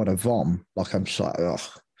make me want to vom. Like I'm just like, ugh.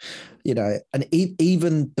 And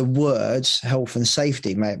even the words health and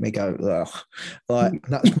safety make me go, ugh. Like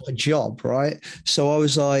that's my job, right? So I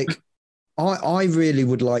was like, I really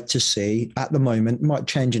would like to see, at the moment, might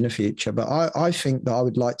change in the future, but I think that I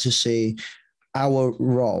would like to see our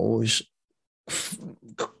roles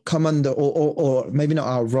come under, or maybe not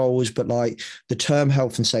our roles, but like the term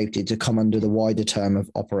health and safety to come under the wider term of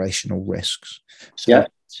operational risks.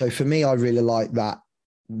 So for me, I really like that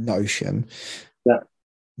notion. Yeah. I'm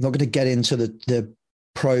not going to get into the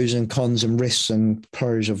pros and cons and risks and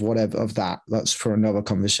pros of whatever of that. That's for another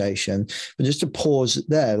conversation. But just to pause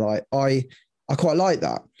there, like I quite like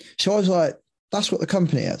that. So I was like, that's what the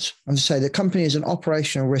company is. And to say the company is an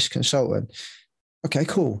operational risk consultant. Okay,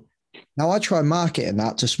 cool. Now I try marketing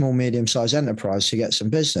that to small, medium-sized enterprise to get some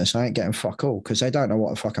business. I ain't getting fuck all because they don't know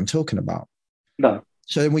what the fuck I'm talking about. No.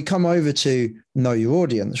 So then we come over to know your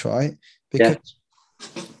audience, right? Because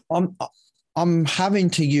I'm having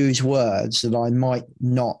to use words that I might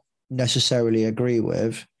not necessarily agree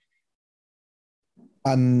with,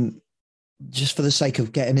 and just for the sake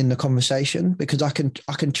of getting in the conversation, because I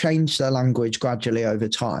can change the language gradually over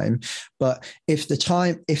time. But if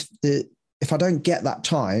I don't get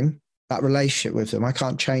that relationship with them, I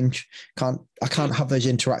can't change. I can't have those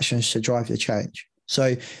interactions to drive the change.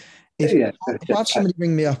 So if I have somebody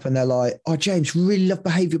ring me up and they're like, "Oh, James, really love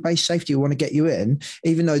behavior-based safety. We want to get you in,"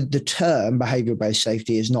 even though the term behavior-based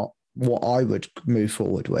safety is not what I would move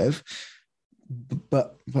forward with.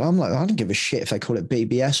 But I'm like, I don't give a shit if they call it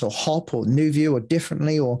BBS or HOP or New View or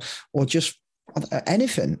differently or just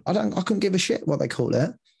anything. I couldn't give a shit what they call it.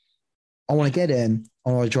 I want to get in.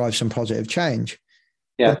 I want to drive some positive change.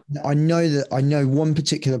 Yeah. But I know one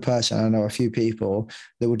particular person, I know a few people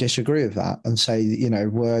that will disagree with that and say,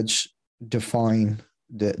 words define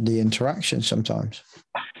the interaction sometimes.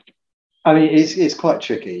 I mean, it's quite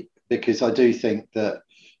tricky because I do think that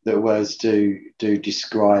words do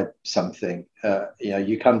describe something.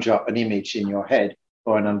 You conjure up an image in your head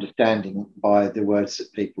or an understanding by the words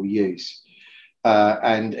that people use.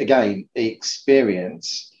 And again,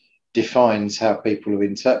 experience defines how people will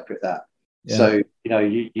interpret that. Yeah. So,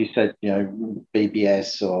 you said,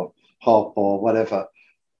 BBS or HOP or whatever.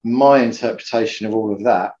 My interpretation of all of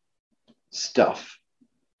that stuff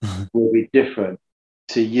will be different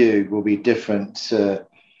to you, will be different to,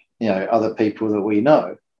 other people that we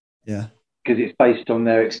know. Yeah. Because it's based on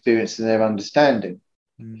their experience and their understanding.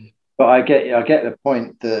 Mm. But I get the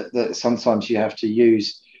point that sometimes you have to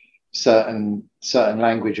use certain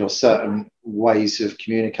language or certain ways of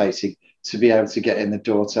communicating to be able to get in the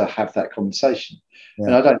door to have that conversation. Yeah.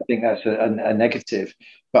 And I don't think that's a negative,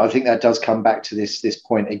 but I think that does come back to this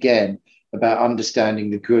point again about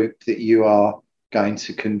understanding the group that you are going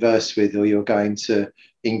to converse with or you're going to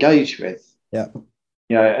engage with. Yeah.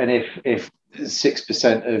 And if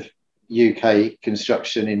 6% of UK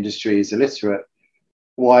construction industry is illiterate,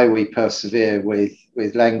 why we persevere with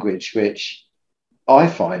language, which I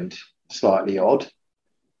find slightly odd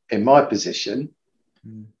in my position.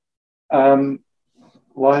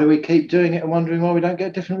 Why do we keep doing it and wondering why we don't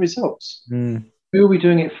get different results? Who are we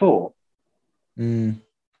doing it for?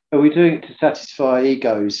 Are we doing it to satisfy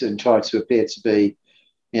egos and try to appear to be,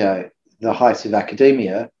 the height of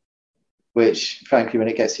academia, which, frankly, when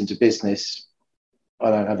it gets into business,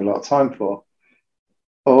 I don't have a lot of time for?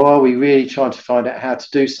 Or are we really trying to find out how to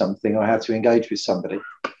do something or how to engage with somebody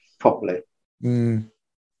properly?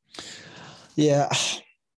 Yeah.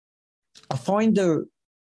 I find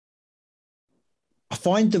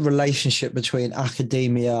the relationship between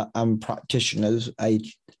academia and practitioners a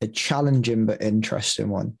challenging but interesting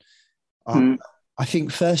one. I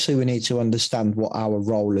think firstly we need to understand what our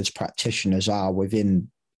role as practitioners are within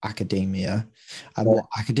academia and what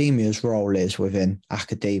academia's role is within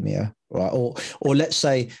academia, right? Or let's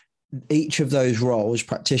say each of those roles,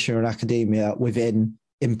 practitioner and academia, within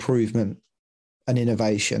improvement and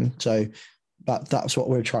innovation. So That's what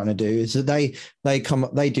we're trying to do, is that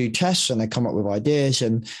they do tests and they come up with ideas,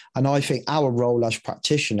 and I think our role as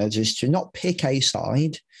practitioners is to not pick a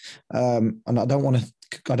side. And I don't want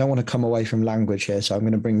to come away from language here, so I'm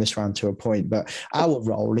going to bring this round to a point. But our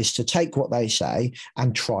role is to take what they say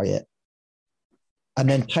and try it, and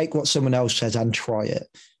then take what someone else says and try it.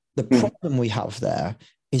 The problem we have there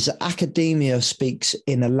is that academia speaks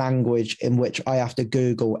in a language in which I have to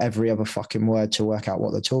Google every other fucking word to work out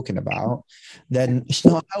what they're talking about. Then it's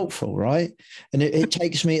not helpful, right? And it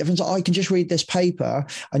takes me, I can just read this paper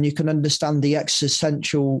and you can understand the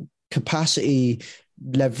existential capacity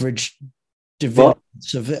leverage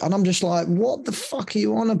developments of it. And I'm just like, what the fuck are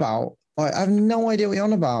you on about? I have no idea what you're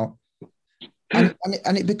on about. And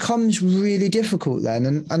it becomes really difficult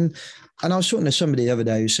then. And I was talking to somebody the other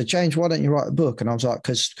day who said, James, why don't you write a book? And I was like,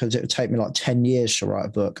 because it would take me like 10 years to write a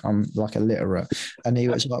book. I'm like illiterate. And he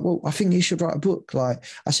was like, well, I think you should write a book. Like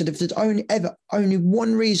I said, if there's only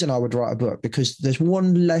one reason I would write a book, because there's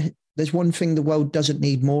one thing the world doesn't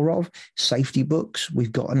need more of: safety books.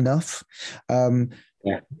 We've got enough.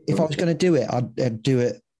 If I was going to do it, I'd do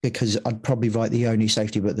it because I'd probably write the only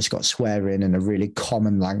safety book that's got swearing and a really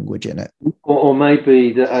common language in it. Or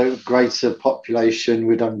maybe that a greater population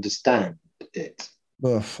would understand it.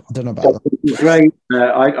 Oof, I don't know about that. Great. And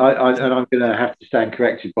I'm going to have to stand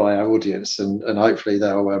corrected by our audience, and hopefully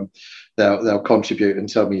they'll contribute and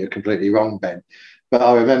tell me you're completely wrong, Ben. But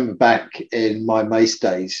I remember back in my MACE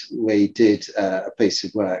days, we did a piece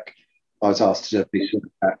of work. I was asked to do a piece of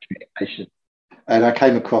work about communication. And I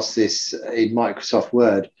came across this in Microsoft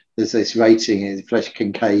Word. There's this rating in Fletcher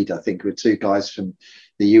Kincaid, I think, with two guys from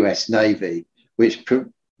the US Navy, which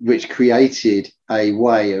created a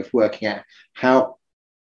way of working out how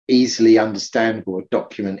easily understandable a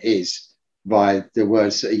document is by the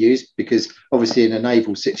words that are used. Because obviously in a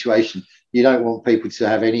naval situation, you don't want people to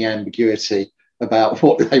have any ambiguity about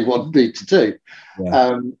what they want me to do.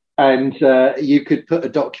 Yeah. And you could put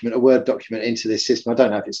a Word document into this system. I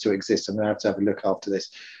don't know if it still exists. I'm going to have a look after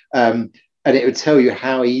this. And it would tell you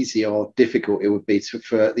how easy or difficult it would be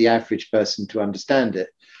for the average person to understand it.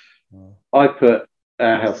 I put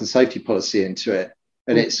our health and safety policy into it,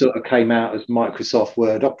 and it sort of came out as Microsoft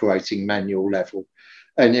Word operating manual level.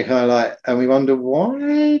 And you're kind of like, and we wonder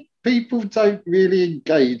why people don't really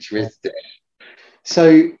engage with this.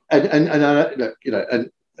 So, and look,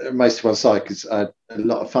 and most of one side, because I had a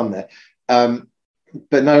lot of fun there.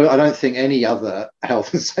 But no, I don't think any other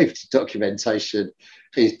health and safety documentation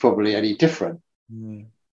is probably any different.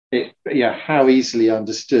 How easily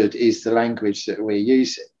understood is the language that we're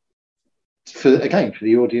using for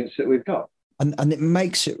the audience that we've got. And it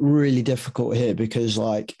makes it really difficult here, because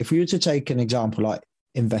like if we were to take an example like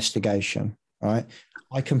investigation, right?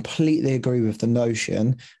 I completely agree with the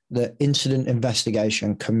notion that incident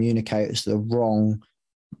investigation communicates the wrong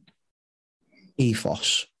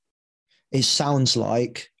ethos. It sounds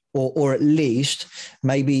like, or at least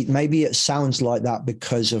maybe it sounds like that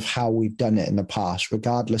because of how we've done it in the past,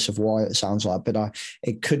 regardless of why it sounds like. But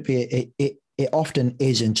it could be it often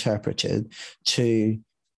is interpreted to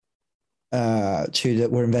that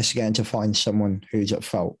we're investigating to find someone who's at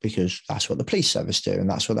fault, because that's what the police service do and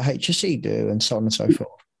that's what the HSE do, and so on and so forth.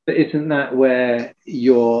 But isn't that where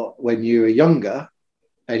when you were younger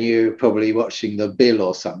and you're probably watching The Bill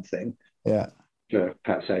or something? Yeah.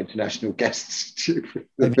 Perhaps our international guests,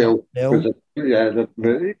 the Bill.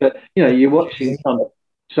 But you're watching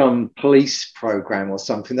some police program or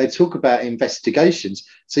something. They talk about investigations.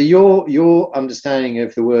 So your understanding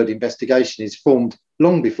of the word investigation is formed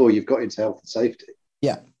long before you've got into health and safety.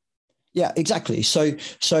 Yeah, exactly. So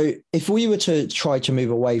if we were to try to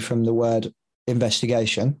move away from the word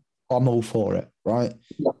investigation, I'm all for it, right?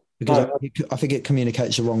 Yeah. Because I think it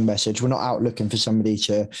communicates the wrong message. We're not out looking for somebody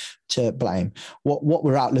to blame. What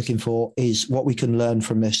we're out looking for is what we can learn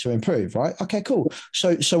from this to improve, right? Okay, cool.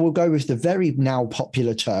 So we'll go with the very now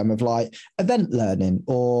popular term of like event learning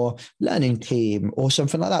or learning team or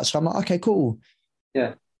something like that. So I'm like, okay, cool.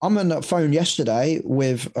 Yeah. I'm on the phone yesterday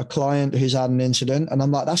with a client who's had an incident, and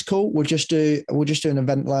I'm like, that's cool. We'll just do an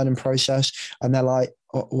event learning process. And they're like,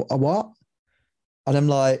 what? And I'm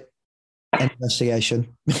like, investigation.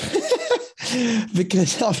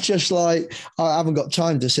 Because I'm just like, I haven't got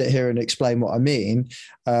time to sit here and explain what I mean.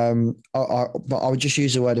 But I would just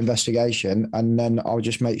use the word investigation, and then I'll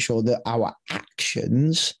just make sure that our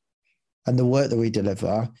actions and the work that we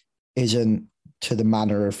deliver isn't to the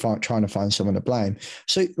manner of trying to find someone to blame.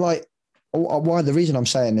 So like, the reason I'm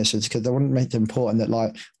saying this is because I want to make it important that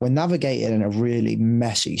like we're navigating in a really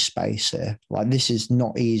messy space here. Like this is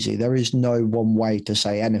not easy. There is no one way to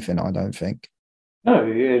say anything, I don't think. No,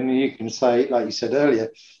 and you can say, like you said earlier,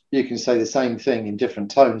 you can say the same thing in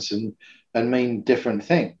different tones and mean different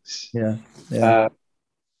things. Yeah.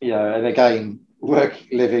 And again,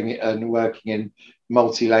 living and working in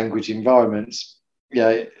multi-language environments.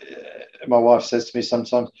 My wife says to me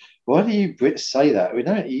sometimes, "Why do you Brits say that? We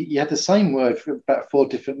don't. You have the same word for about 4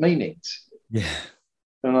 different meanings." Yeah.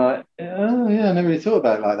 And I'm like, oh yeah, I never really thought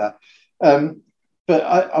about it like that. But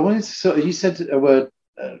I wanted to sort of, you said a word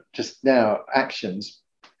just now, actions,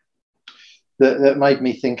 that made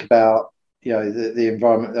me think about, the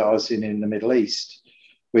environment that I was in the Middle East,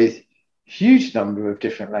 with huge number of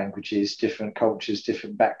different languages, different cultures,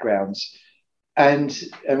 different backgrounds. And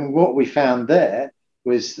what we found there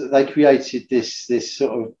was that they created this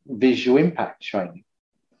sort of visual impact training.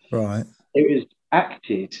 Right. It was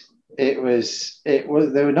acted. It was there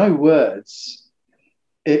were no words.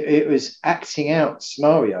 It was acting out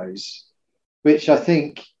scenarios, which I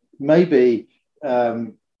think maybe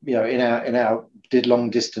in our long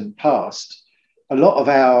distant past, a lot of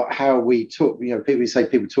how we talk, people say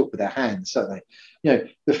people talk with their hands, don't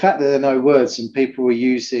they? The fact that there are no words and people were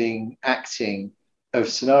using acting of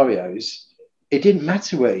scenarios, it didn't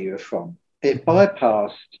matter where you were from. It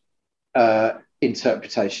bypassed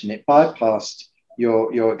interpretation. It bypassed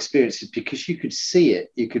your experiences because you could see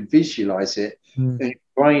it, you could visualize it, and your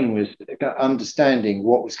brain was understanding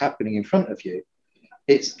what was happening in front of you.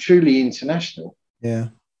 It's truly international. Yeah.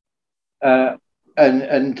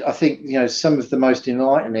 And I think some of the most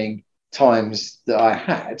enlightening times that I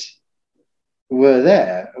had were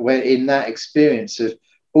there, where in that experience of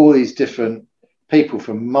all these different people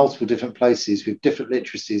from multiple different places with different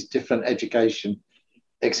literacies, different education,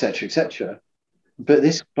 etc. But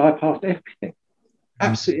this bypassed everything,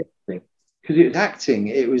 absolutely everything, because it was acting,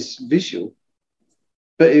 it was visual,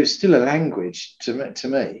 but it was still a language to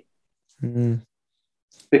me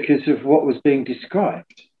because of what was being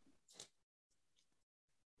described.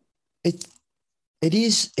 It's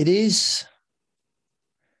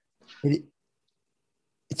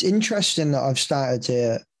interesting that I've started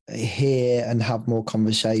to hear and have more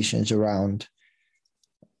conversations around.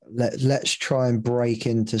 Let's try and break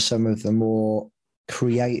into some of the more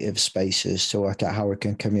creative spaces to work out how we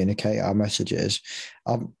can communicate our messages.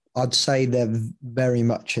 I'd say they're very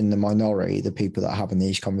much in the minority, the people that are having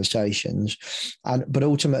these conversations. But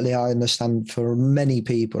ultimately, I understand for many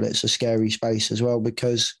people, it's a scary space as well,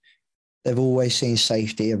 because they've always seen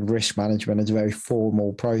safety and risk management as a very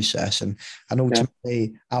formal process. And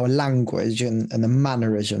ultimately, our language and the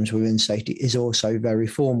mannerisms within safety is also very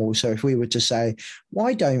formal. So if we were to say,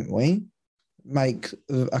 why don't we make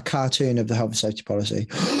a cartoon of the health and safety policy?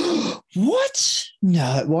 What?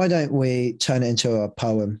 No, why don't we turn it into a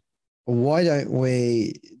poem? Why don't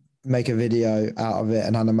we make a video out of it,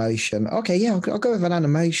 an animation? Okay, yeah, I'll go with an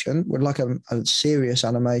animation, with like a serious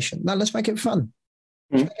animation. Now let's make it fun.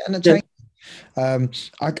 Let's make it entertaining.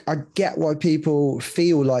 I get why people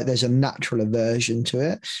feel like there's a natural aversion to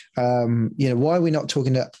it. Why are we not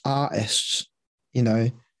talking to artists?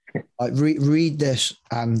 Like read this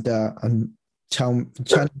and turn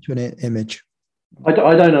it into an image. I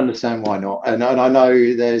don't understand why not. And I know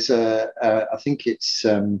there's I think it's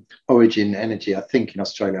Origin Energy, I think in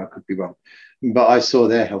Australia, I could be wrong, but I saw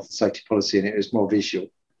their health and safety policy and it was more visual.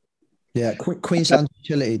 Yeah, Queensland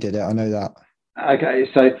Utility did it. I know that. Okay,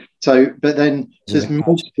 so but then there's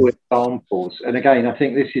multiple examples, and again, I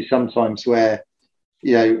think this is sometimes where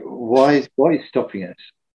what is stopping us?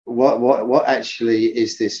 What actually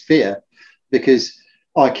is this fear? Because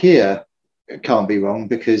IKEA can't be wrong,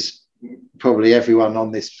 because probably everyone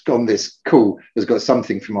on this call has got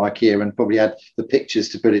something from IKEA and probably had the pictures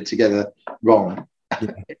to put it together wrong.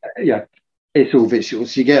 Yeah, it's all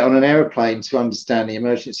visuals. You get on an aeroplane to understand the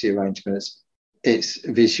emergency arrangements, it's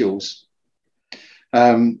visuals.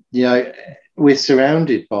 We're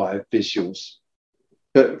surrounded by visuals,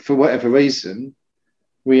 but for whatever reason,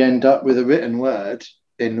 we end up with a written word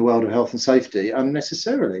in the world of health and safety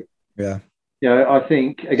unnecessarily. Yeah. I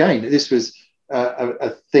think, again, this was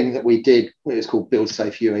a thing that we did. It was called Build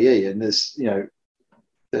Safe UAE, and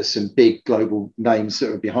there's some big global names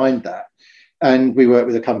that are behind that. And we worked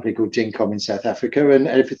with a company called Gincom in South Africa, and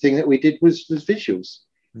everything that we did was visuals.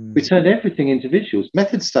 We turned everything into visuals.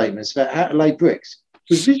 Method statements about how to lay bricks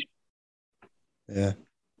was visual. Yeah.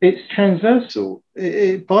 It's transversal.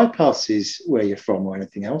 It bypasses where you're from or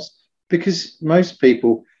anything else, because most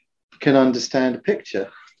people can understand a picture.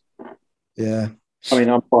 Yeah. I mean,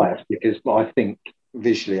 I'm biased because I think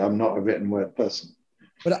visually I'm not a written word person.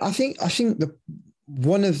 But I think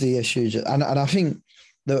one of the issues, and I think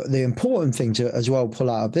the important thing to as well pull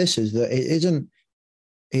out of this is that it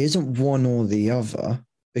isn't one or the other.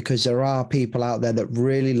 because there are people out there that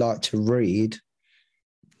really like to read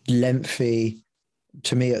lengthy,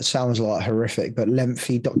 to me it sounds like horrific, but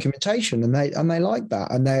lengthy documentation, and they like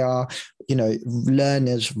that, and they are, you know,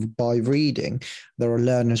 learners by reading. There are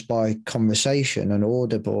learners by conversation and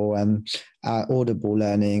audible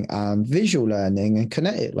learning and visual learning and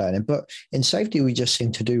kinetic learning. But in safety, we just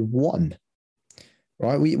seem to do one,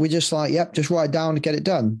 right? We just like, yep, just write it down and get it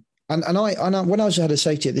done. And I when I was head of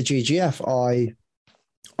safety at the GGF,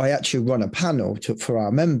 I actually run a panel for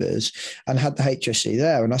our members and had the HSE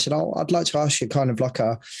there. And I said, oh, I'd like to ask you kind of like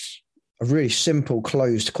a really simple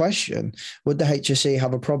closed question. Would the HSE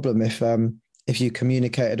have a problem if you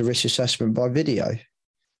communicated a risk assessment by video? And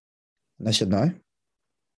they said, no.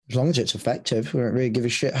 As long as it's effective, we don't really give a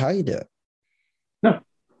shit how you do it. No.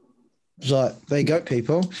 It's like, there you go,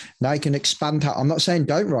 people. Now you can expand out. I'm not saying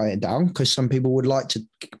don't write it down, because some people would like to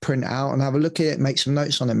print it out and have a look at it, make some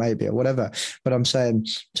notes on it maybe or whatever. But I'm saying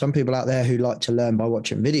some people out there who like to learn by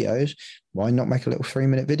watching videos, why not make a little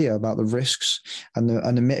 3-minute video about the risks and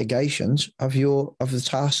the mitigations of the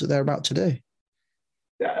tasks that they're about to do?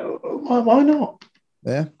 Why not?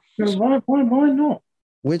 Yeah. Why not?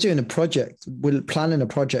 We're doing a project. We're planning a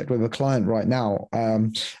project with a client right now,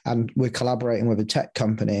 and we're collaborating with a tech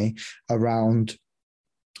company around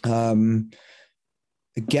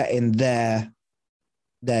getting their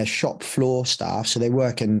shop floor staff. So they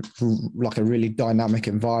work in like a really dynamic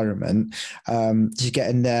environment, to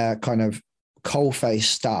getting their kind of coalface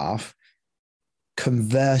staff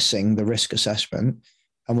conversing the risk assessment.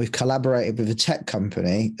 And we've collaborated with a tech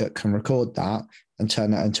company that can record that and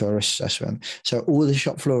turn that into a risk assessment. So all the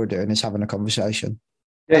shop floor are doing is having a conversation.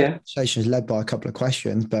 Yeah. Conversation is led by a couple of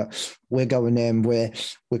questions, but we're going in, we're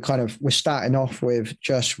starting off with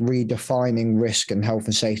just redefining risk and health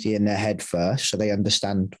and safety in their head first, so they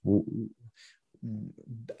understand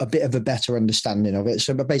a bit of a better understanding of it.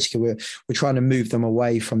 So, but basically we're trying to move them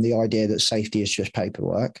away from the idea that safety is just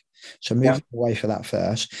paperwork. So move them away for that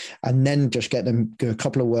first, and then just get them, do a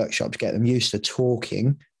couple of workshops, get them used to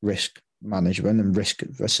talking risk management and risk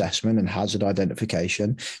assessment and hazard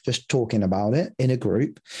identification, just talking about it in a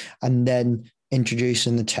group, and then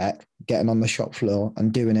introducing the tech, getting on the shop floor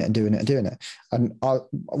and doing it. And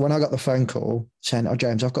when I got the phone call saying, oh,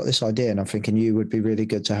 James, I've got this idea and I'm thinking you would be really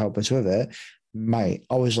good to help us with it, mate,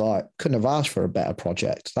 I was like, couldn't have asked for a better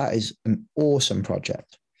project. That is an awesome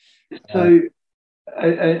project. So,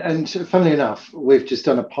 and funnily enough, we've just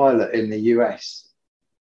done a pilot in the US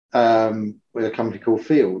with a company called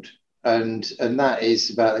Field. And that is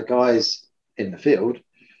about the guys in the field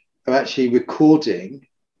who are actually recording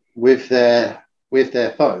with their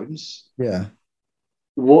phones,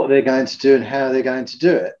 what they're going to do and how they're going to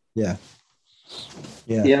do it.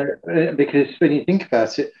 Because when you think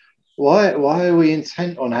about it, why are we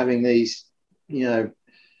intent on having these, you know,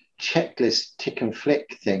 checklist tick and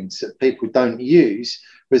flick things that people don't use?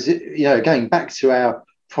 Was it, you know, going back to our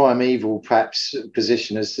primeval perhaps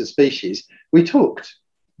position as a species, we talked.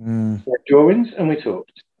 We had drawings and we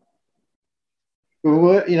talked. We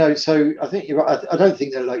were, you know, so I think you're right. I don't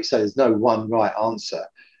think that, like you say, there's no one right answer.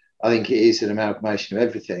 I think it is an amalgamation of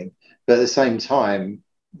everything. But at the same time,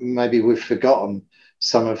 maybe we've forgotten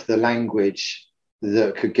some of the language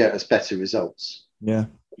that could get us better results. Yeah.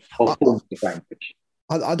 Or forms of language.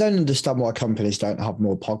 I don't understand why companies don't have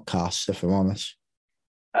more podcasts, if I'm honest.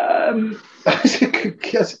 That's a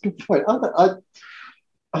good point.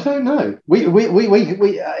 I don't know. We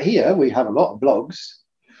here we have a lot of blogs,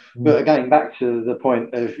 but going back to the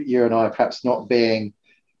point of you and I perhaps not being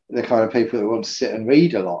the kind of people that want to sit and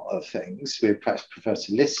read a lot of things, we perhaps prefer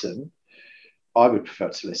to listen. I would prefer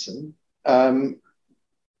to listen.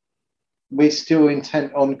 We're still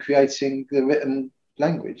intent on creating the written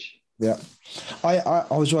language. Yeah, I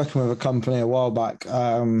was working with a company a while back,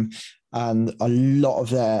 and a lot of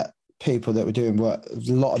their people that were doing work,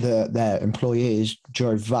 a lot of their employees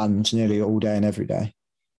drove vans nearly all day and every day.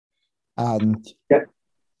 And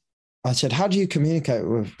I said, how do you communicate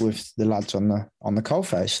with the lads on the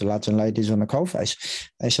coalface, the lads and ladies on the coalface?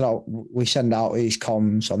 They said, oh, we send out these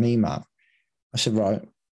comms on email. I said, right,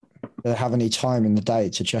 do they have any time in the day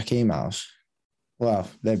to check emails? Well,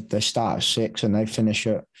 they start at 6 and they finish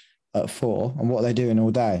at 4. And what are they doing all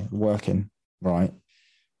day? Working, right?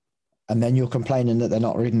 And then you're complaining that they're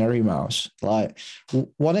not reading their emails. Like,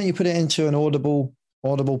 why don't you put it into an audible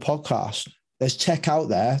podcast? There's tech out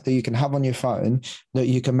there that you can have on your phone that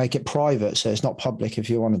you can make it private, so it's not public if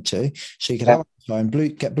you wanted to. So you can have it on your phone,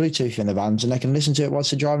 get Bluetooth in the vans, and they can listen to it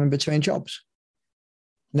whilst they're driving between jobs.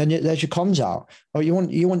 And then there's your comms out. Oh, you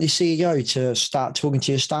want your CEO to start talking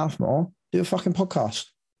to your staff more? Do a fucking podcast.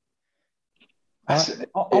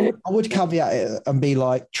 I would caveat it and be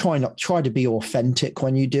like, try to be authentic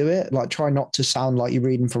when you do it. Like, try not to sound like you're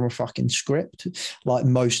reading from a fucking script. Like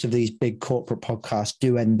most of these big corporate podcasts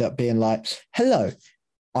do end up being like, hello,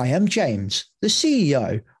 I am James, the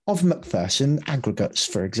CEO of Macpherson Aggregates,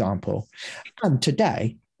 for example. And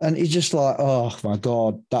today, and it's just like, oh my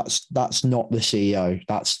God, that's not the CEO.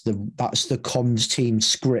 That's the comms team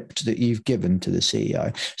script that you've given to the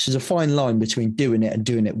CEO. So there's a fine line between doing it and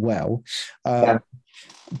doing it well.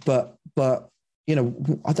 But you know,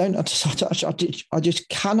 I just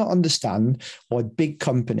cannot understand why big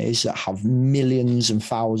companies that have millions and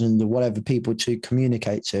thousands or whatever people to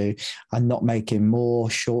communicate to are not making more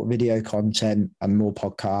short video content and more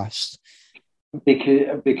podcasts.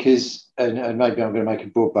 Because and maybe I'm going to make a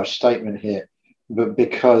broad brush statement here, but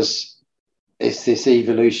because it's this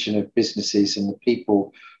evolution of businesses and the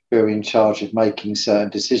people who are in charge of making certain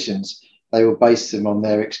decisions, they will base them on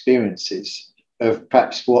their experiences of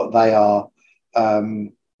perhaps what they are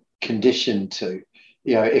conditioned to.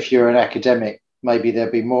 You know, if you're an academic, maybe they'll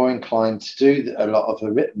be more inclined to do a lot of the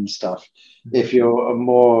written stuff. Mm-hmm. If you're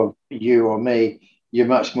more you or me, you're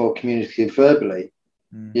much more communicative verbally.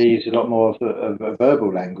 You use a lot more of a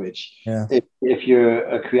verbal language. Yeah. If you're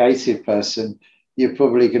a creative person, you're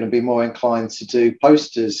probably going to be more inclined to do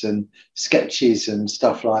posters and sketches and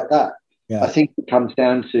stuff like that. Yeah. I think it comes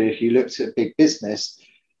down to, if you looked at big business,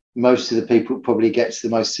 most of the people who probably get to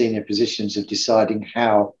the most senior positions of deciding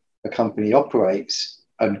how a company operates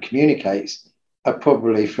and communicates are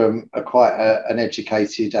probably from an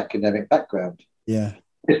educated academic background. Yeah.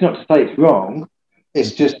 It's not to say it's wrong.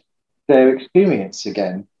 It's just their experience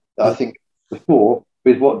again. I think before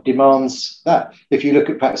with what demands that. If you look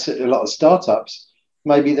at perhaps a lot of startups,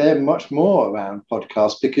 maybe they're much more around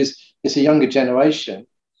podcasts because it's a younger generation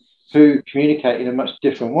who communicate in a much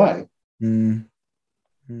different way. You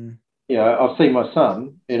know, I've seen my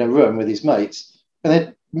son in a room with his mates and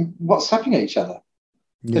they're WhatsApping each other.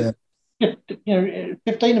 Yeah. You know,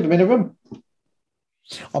 15 of them in a room.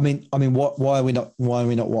 I mean, why are we not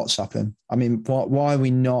WhatsApping? I mean, why are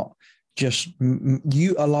we not just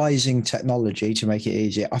utilizing technology to make it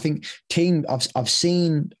easier? I think I've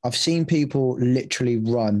seen people literally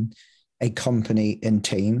run a company in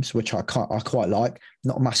Teams, which I quite like.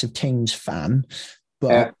 Not a massive Teams fan,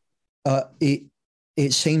 but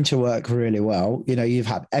it seemed to work really well. You know, you've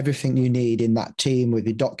had everything you need in that team with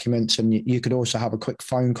your documents, and you could also have a quick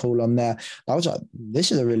phone call on there. I was like, this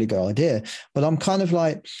is a really good idea. But I'm kind of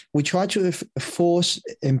like, we try to force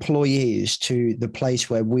employees to the place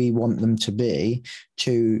where we want them to be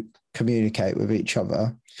to communicate with each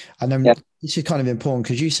other. And then this is kind of important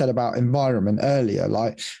because you said about environment earlier,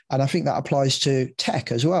 like, and I think that applies to tech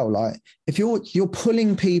as well. Like, if you're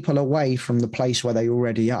pulling people away from the place where they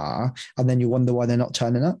already are, and then you wonder why they're not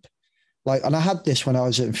turning up. Like, and I had this when I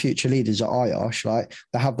was at Future Leaders at IOSH. Like,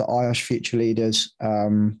 they have the IOSH Future Leaders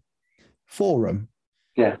forum.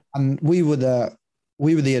 Yeah, and we were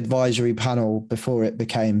the advisory panel before it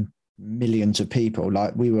became millions of people.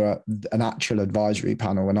 Like, we were an actual advisory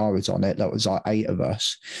panel when I was on it. That was like 8 of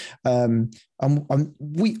us, and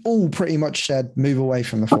we all pretty much said move away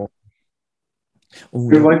from the forum.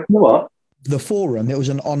 Move away from what? The forum. It was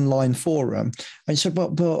an online forum, and so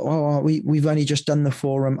but we've only just done the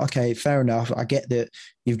forum. Okay, fair enough. I get that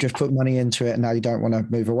you've just put money into it and now you don't want to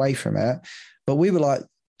move away from it. But we were like,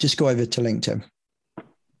 just go over to LinkedIn.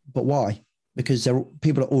 But why? Because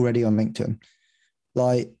people are already on LinkedIn.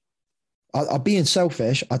 Like, I'm being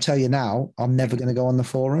selfish. I tell you now, I'm never going to go on the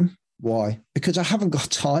forum. Why? Because I haven't got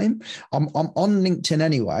time. I'm on LinkedIn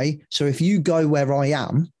anyway. So if you go where I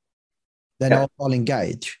am, then I'll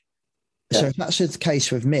engage. Yeah. So if that's the case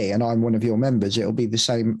with me and I'm one of your members, it'll be the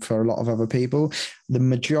same for a lot of other people. The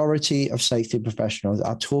majority of safety professionals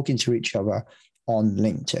are talking to each other on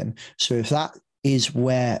LinkedIn. So if that is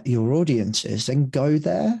where your audience is, then go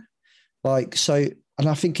there. Like, so. And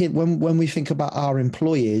I think when we think about our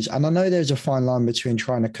employees, and I know there's a fine line between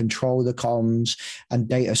trying to control the comms and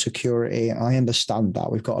data security. I understand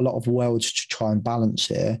that. We've got a lot of worlds to try and balance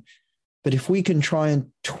here. But if we can try and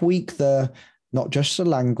tweak not just the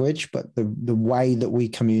language, but the way that we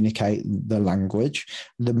communicate the language,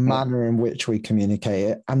 the manner in which we communicate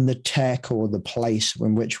it, and the tech or the place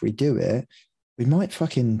in which we do it, we might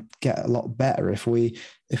fucking get a lot better if we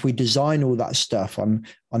design all that stuff on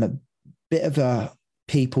a bit of a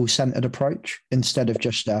people-centered approach instead of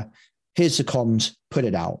just here's the comms, put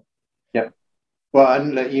it out. Yeah. Well,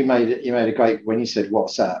 and you made a great, when you said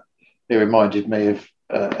WhatsApp, it reminded me of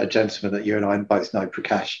a gentleman that you and I both know,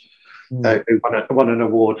 Prakash, who won an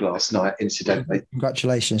award last night, incidentally.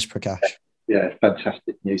 Congratulations, Prakash.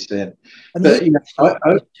 fantastic news then. And But, he I,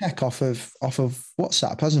 tech off of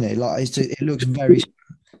WhatsApp, hasn't he? Like it looks very.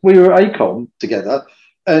 we were at ACOM together,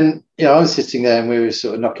 and I was sitting there and we were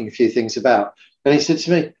sort of knocking a few things about, and he said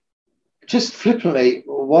to me, just flippantly,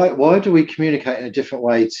 why do we communicate in a different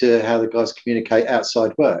way to how the guys communicate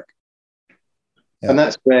outside work? Yeah. And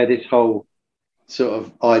that's where this whole sort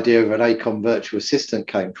of idea of an ACOM virtual assistant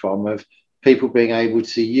came from, of people being able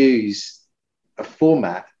to use a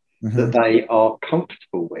format that they are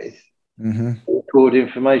comfortable with to record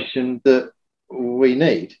information that we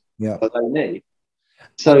need, that they need.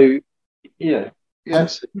 So,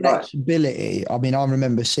 flexibility. I mean, I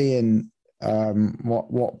remember seeing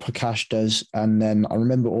what Prakash does, and then I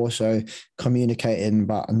remember also communicating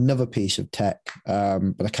about another piece of tech, but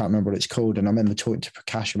I can't remember what it's called. And I remember talking to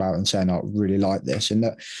Prakash about it and saying, I really like this, and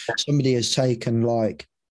that somebody had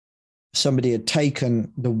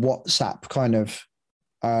taken the WhatsApp kind of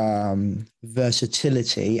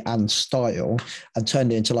versatility and style and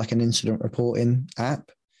turned it into like an incident reporting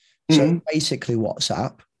app. So basically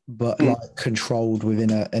WhatsApp, but like controlled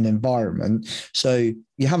within an environment. So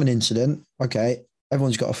you have an incident, okay,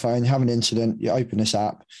 everyone's got a phone, you have an incident, you open this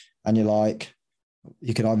app and you're like,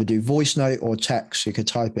 you can either do voice note or text. You could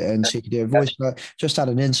type it in. So you could do a voice note. Just had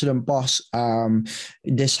an incident, boss.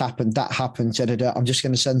 This happened, that happened. I'm just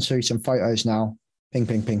going to send through some photos now. Ping,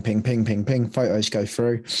 ping, ping, ping, ping, ping, ping. Photos go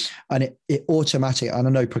through, and it automatic. And I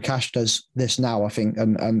know Prakash does this now, I think,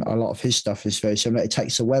 and a lot of his stuff is very similar. It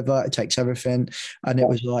takes the weather, it takes everything, and it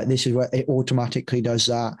was like, this is where it automatically does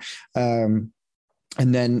that. And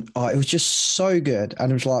then it was just so good, and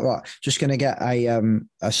it was like, right, just going to get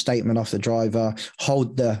a statement off the driver,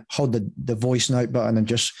 hold the voice note button, and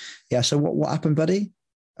just So what happened, buddy?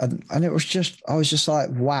 And it was just, I was just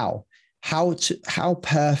like, wow, how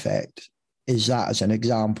perfect is that as an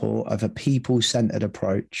example of a people-centered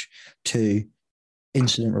approach to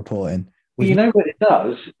incident reporting? Well, you know what it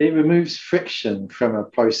does? It removes friction from a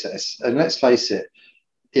process. And let's face it,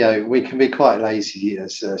 we can be quite lazy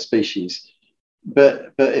as a species.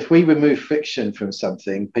 But if we remove friction from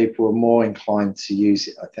something, people are more inclined to use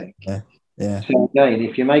it, I think. Yeah. So again,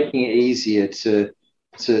 if you're making it easier to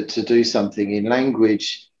do something in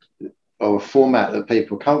language or a format that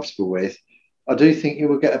people are comfortable with, I do think you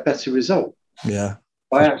will get a better result. Yeah.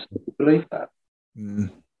 I absolutely believe that.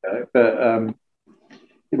 But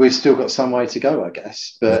we've still got some way to go, I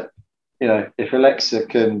guess. But, if Alexa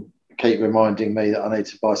can keep reminding me that I need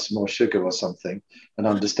to buy some more sugar or something and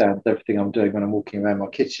understand everything I'm doing when I'm walking around my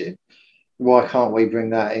kitchen, why can't we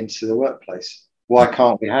bring that into the workplace? Why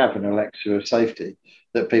can't we have an Alexa of safety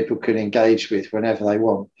that people can engage with whenever they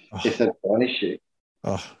want if they've got an issue?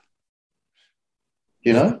 Why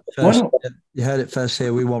not? You heard it first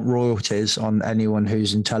here. We want royalties on anyone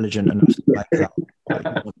who's intelligent enough to make that.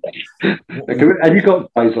 Have you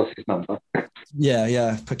got Bezos' number?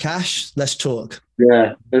 Yeah. Prakash, let's talk.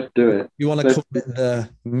 Yeah, let's do it. You want to call it the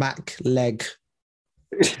Mac leg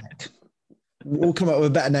tech? We'll come up with a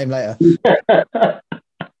better name later.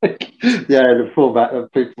 The format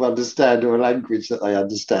that people understand, or a language that they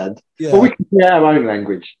understand. Yeah. Or we can create our own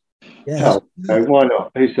language. Yeah. Why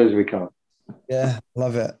not? Who says we can't? Yeah, I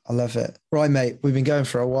love it. Right, mate, we've been going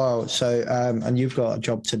for a while. So, and you've got a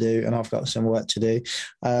job to do and I've got some work to do.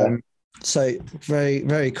 So very,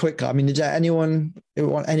 very quickly, I mean, is there anyone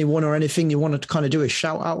or anything you wanted to kind of do a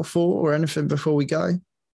shout out for or anything before we go?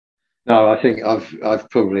 No, I think I've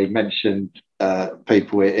probably mentioned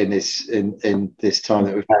people in this time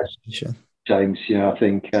that we've had. Sure. James, I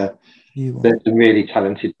think there's some really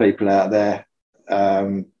talented people out there.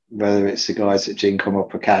 Whether it's the guys at GeneCom or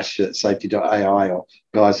Prakash at Safety.ai or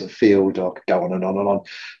guys at Field, or could go on and on and on.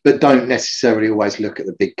 But don't necessarily always look at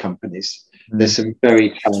the big companies. There's some very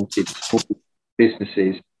talented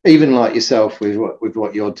businesses, even like yourself with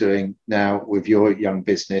what you're doing now with your young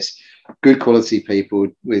business. Good quality people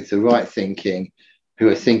with the right thinking, who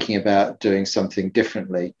are thinking about doing something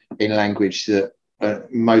differently in language that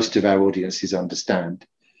most of our audiences understand.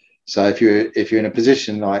 So if you're in a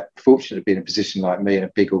position fortunate to be in a position like me in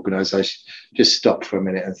a big organisation, just stop for a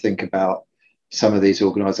minute and think about some of these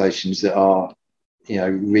organisations that are,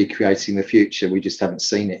 recreating the future. We just haven't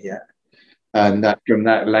seen it yet. And that from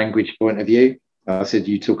that language point of view, I said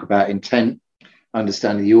you talk about intent,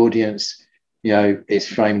 understanding the audience. It's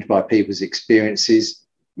framed by people's experiences.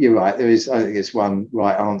 You're right. I think there's one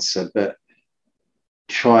right answer, but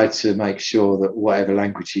try to make sure that whatever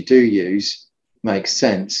language you do use makes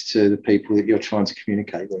sense to the people that you're trying to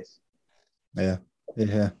communicate with.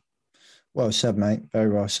 Yeah. Well said, mate. Very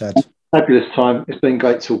well said. Fabulous time. It's been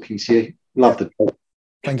great talking to you. Love the talk.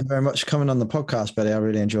 Thank you very much for coming on the podcast, buddy. I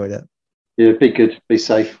really enjoyed it. Yeah, be good. Be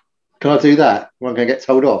safe. Can I do that? Am I going to get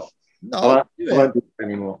told off? No, I won't do it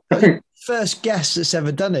anymore. First guest that's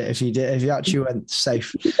ever done it. If you actually went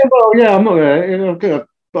safe. Well, yeah, I'm not going to.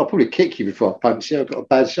 I'll probably kick you before I punch you. I've got a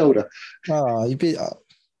bad shoulder. Oh, you beat up.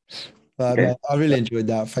 Okay. Mate, I really enjoyed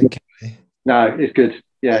that. Thank you. No, it's good.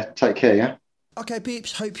 Yeah, take care. Yeah. Okay,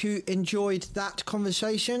 peeps. Hope you enjoyed that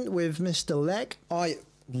conversation with Mr. Legg. I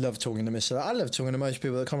love talking to Mr. Legg. I love talking to most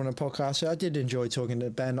people that come on the podcast. So I did enjoy talking to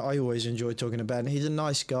Ben. I always enjoy talking to Ben. He's a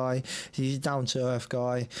nice guy. He's a down-to-earth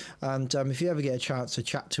guy. And if you ever get a chance to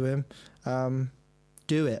chat to him,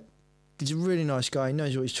 do it. He's a really nice guy. He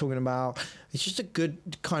knows what he's talking about. He's just a good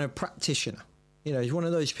kind of practitioner. You know, he's one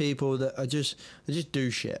of those people that they just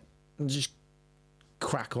do shit and just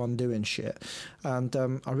crack on doing shit. And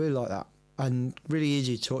I really like that. And really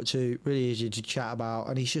easy to talk to, really easy to chat about,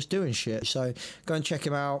 and he's just doing shit. So go and check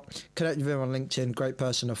him out. Connect with him on LinkedIn. Great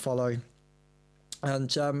person to follow.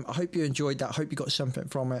 And I hope you enjoyed that. Hope you got something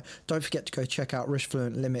from it. Don't forget to go check out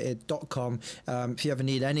riskfluentlimited.com. If you ever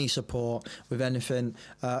need any support with anything,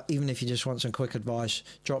 even if you just want some quick advice,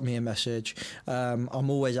 drop me a message.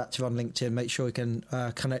 I'm always active on LinkedIn. Make sure you can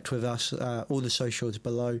connect with us. All the socials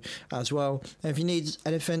below as well. And if you need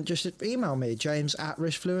anything, just email me,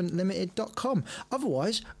 james@riskfluentlimited.com.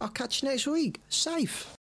 Otherwise, I'll catch you next week.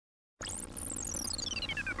 Safe.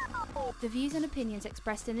 The views and opinions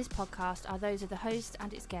expressed in this podcast are those of the host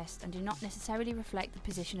and its guests and do not necessarily reflect the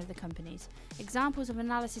position of the companies. Examples of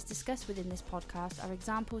analysis discussed within this podcast are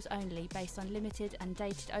examples only based on limited and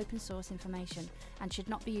dated open source information and should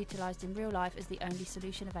not be utilised in real life as the only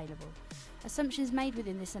solution available. Assumptions made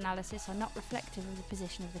within this analysis are not reflective of the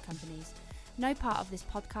position of the companies. No part of this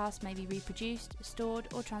podcast may be reproduced, stored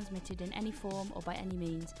or transmitted in any form or by any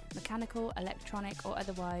means, mechanical, electronic or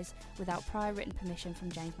otherwise, without prior written permission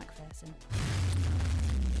from James Macpherson.